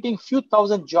creating few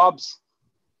thousand jobs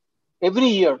every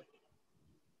year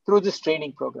through this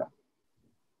training program.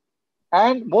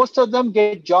 And most of them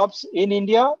get jobs in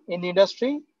India, in the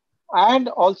industry. And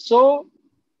also,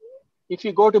 if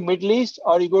you go to Middle East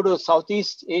or you go to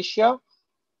Southeast Asia,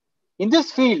 in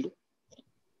this field,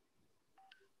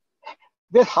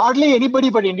 there's hardly anybody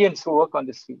but Indians who work on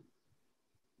this field.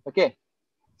 Okay,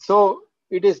 so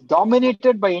it is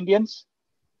dominated by Indians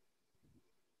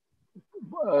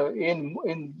in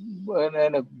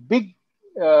a big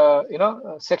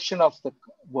section of the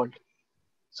world.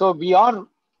 So we are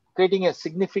creating a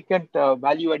significant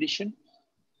value addition,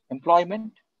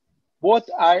 employment, both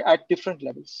are at different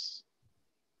levels.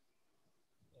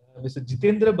 Mr.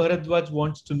 Jitendra Bharadwaj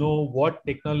wants to know what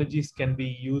technologies can be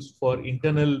used for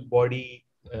internal body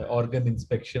organ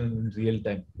inspection in real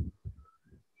time.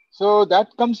 So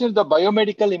that comes in the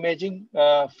biomedical imaging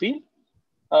field.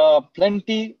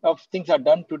 Plenty of things are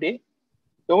done today.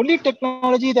 The only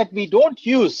technology that we don't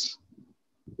use,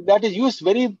 that is used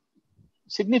very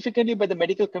significantly by the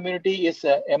medical community, is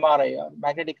MRI, or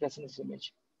magnetic resonance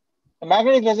imaging. The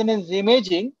magnetic resonance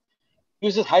imaging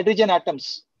uses hydrogen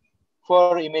atoms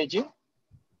for imaging.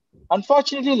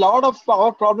 Unfortunately, a lot of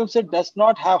our problem set does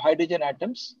not have hydrogen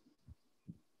atoms.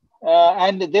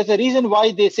 And there's a reason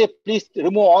why they say, please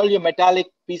remove all your metallic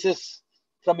pieces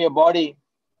from your body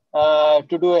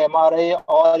to do an MRI,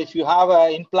 or if you have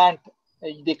an implant,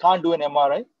 they can't do an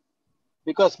MRI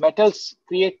because metals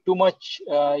create too much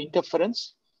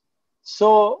interference.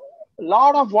 So a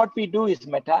lot of what we do is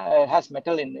has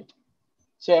metal in it.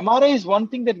 So MRI is one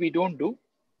thing that we don't do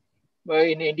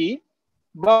in NDE,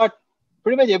 but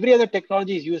pretty much every other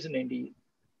technology is used in NDE.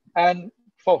 And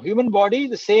for human body,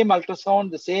 the same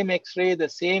ultrasound, the same X-ray, the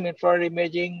same infrared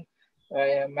imaging,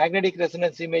 magnetic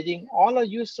resonance imaging, all are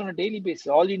used on a daily basis.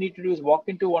 All you need to do is walk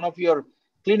into one of your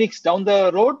clinics down the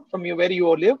road from where you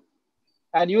live,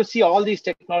 and you see all these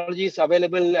technologies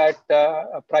available at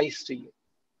a price to you.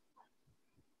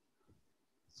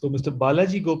 So Mr.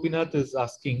 Balaji Gopinath is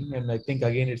asking, and I think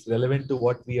again it's relevant to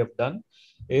what we have done,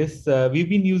 is we've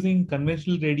been using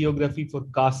conventional radiography for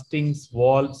castings,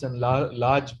 valves, and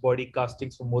large body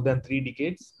castings for more than 3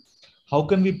 decades. How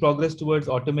can we progress towards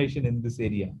automation in this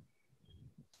area?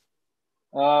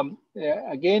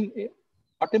 Again,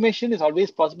 automation is always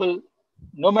possible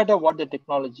no matter what the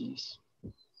technology is.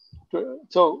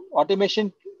 So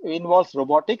automation involves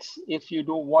robotics if you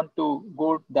don't want to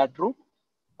go that route.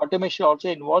 Automation also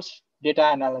involves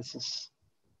data analysis.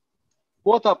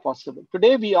 Both are possible.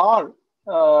 Today, we are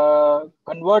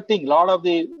converting a lot of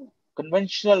the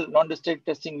conventional non-destructive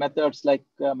testing methods like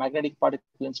magnetic particle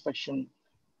inspection,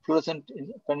 fluorescent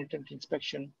penetrant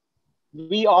inspection.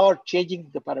 We are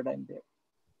changing the paradigm there.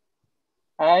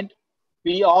 And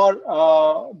we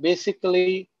are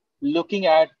basically looking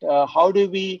at how do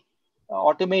we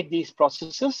automate these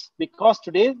processes, because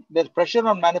today there's pressure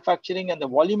on manufacturing and the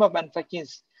volume of manufacturing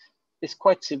is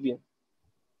quite severe.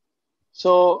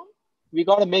 So we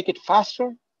got to make it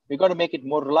faster. We got to make it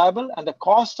more reliable, and the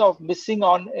cost of missing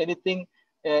on anything,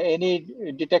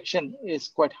 any detection is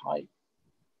quite high.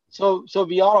 So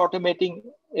we are automating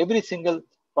every single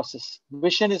process.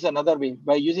 Vision is another way.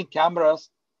 By using cameras,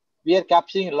 we are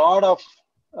capturing a lot of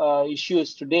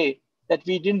issues today that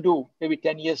we didn't do maybe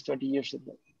 10 years, 20 years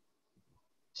ago.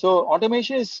 So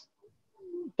automation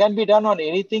can be done on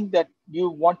anything that you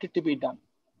want it to be done.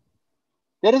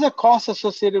 There is a cost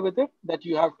associated with it that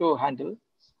you have to handle,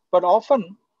 but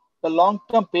often the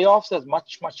long-term payoffs is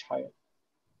much, much higher.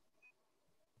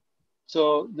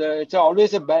 So it's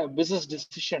always a business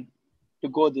decision to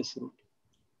go this route.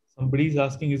 Somebody is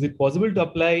asking, is it possible to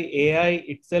apply AI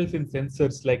itself in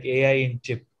sensors like AI in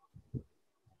chip?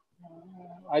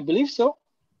 I believe so.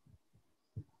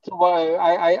 So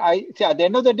I see, at the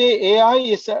end of the day, AI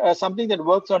is something that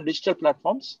works on digital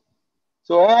platforms.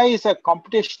 So AI is a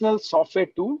computational software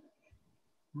tool,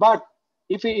 but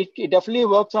if it definitely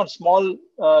works on small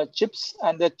chips,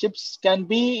 and the chips can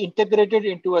be integrated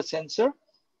into a sensor,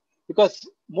 because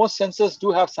most sensors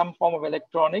do have some form of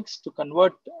electronics to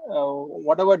convert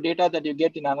whatever data that you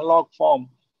get in analog form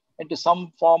into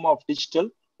some form of digital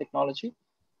technology.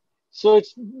 So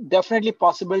it's definitely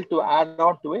possible to add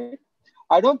on to it.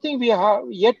 I don't think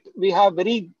we have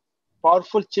very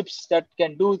powerful chips that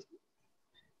can do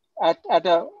at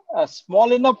a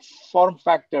small enough form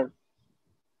factor,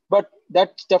 but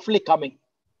that's definitely coming.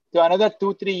 So another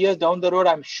 2-3 years down the road,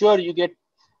 I'm sure you get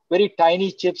very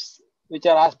tiny chips which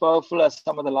are as powerful as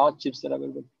some of the large chips that are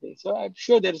available today. So I'm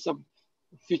sure there is a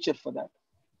future for that.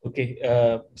 Okay,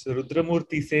 so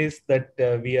Rudramurthy says that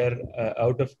we are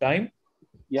out of time.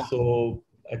 Yeah. So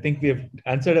I think we have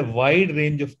answered a wide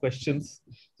range of questions.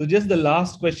 So just the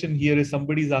last question here is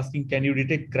somebody's asking, can you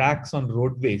detect cracks on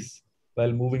roadways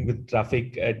while moving with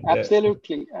traffic?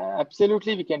 Absolutely,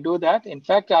 absolutely, we can do that. In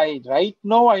fact, right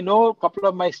now I know a couple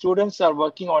of my students are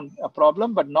working on a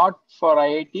problem, but not for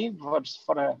IIT, but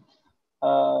for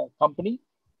a company.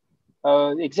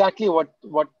 Exactly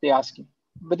what they're asking,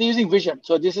 but they're using vision.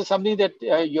 So this is something that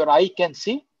your eye can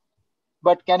see,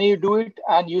 but can you do it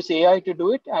and use AI to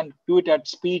do it and do it at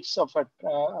speeds of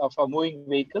a moving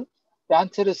vehicle? The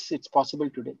answer is it's possible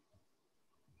today.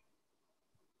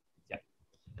 Yeah.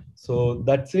 So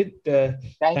that's it.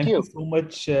 Thank you so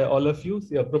much, all of you.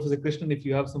 Professor Krishnan, if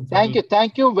you have some final...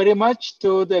 Thank you very much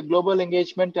to the Global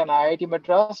Engagement and IIT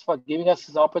Madras for giving us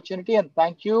this opportunity. And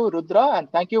thank you, Rudra, and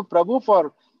thank you, Prabhu,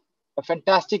 for a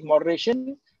fantastic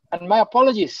moderation. And my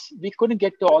apologies, we couldn't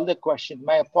get to all the questions.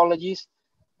 My apologies.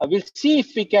 We'll see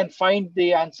if we can find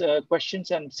the answer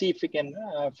questions and see if we can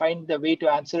find the way to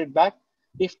answer it back.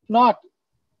 If not,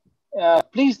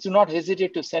 please do not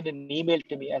hesitate to send an email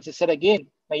to me. As I said again,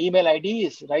 my email ID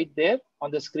is right there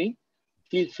on the screen.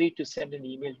 Feel free to send an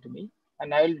email to me,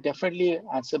 and I will definitely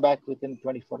answer back within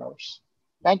 24 hours.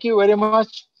 Thank you very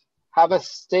much. Have a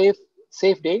safe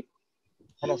day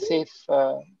and a safe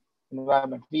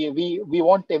environment. We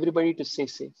want everybody to stay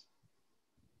safe.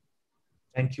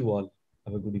 Thank you all.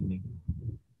 Have a good evening.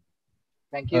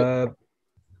 Thank you.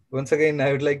 Once again,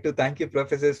 I would like to thank you,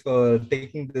 professors, for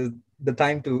taking the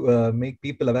time to make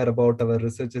people aware about our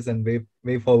researches and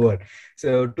way forward.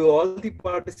 So to all the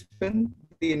participants,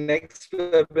 the next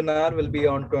webinar will be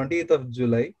on 20th of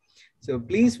July. So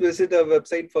please visit our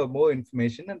website for more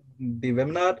information. And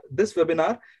this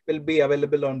webinar will be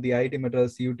available on the IIT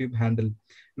Madras YouTube handle.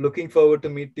 Looking forward to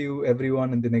meet you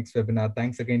everyone in the next webinar.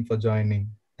 Thanks again for joining.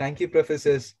 Thank you,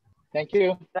 professors. Thank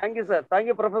you. Thank you, sir. Thank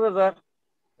you, Professor, sir.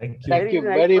 Thank you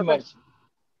very much.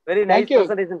 Very nice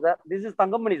presentation, sir. This is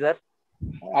Tangamani, sir.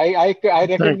 I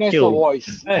recognize the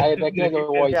voice. I recognize the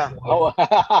voice.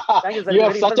 Yeah. Thank you, sir. You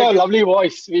have such a lovely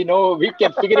voice. We know we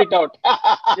can figure it out.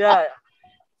 Yeah.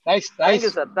 Nice. Thank you,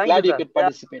 sir. Glad you could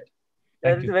participate.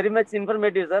 Yeah. It's very much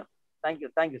informative, sir. Thank you.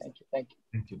 Thank you, sir. Thank you.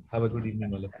 Thank you. Have a good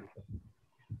evening, all of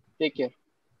you. Take care.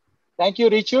 Thank you,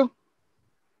 Richu.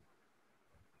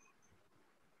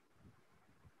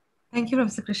 Thank you,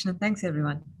 Professor Krishnan. Thanks,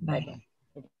 everyone. Bye.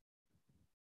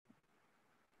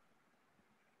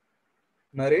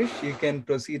 Naresh, you can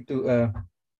proceed to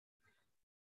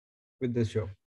with the show.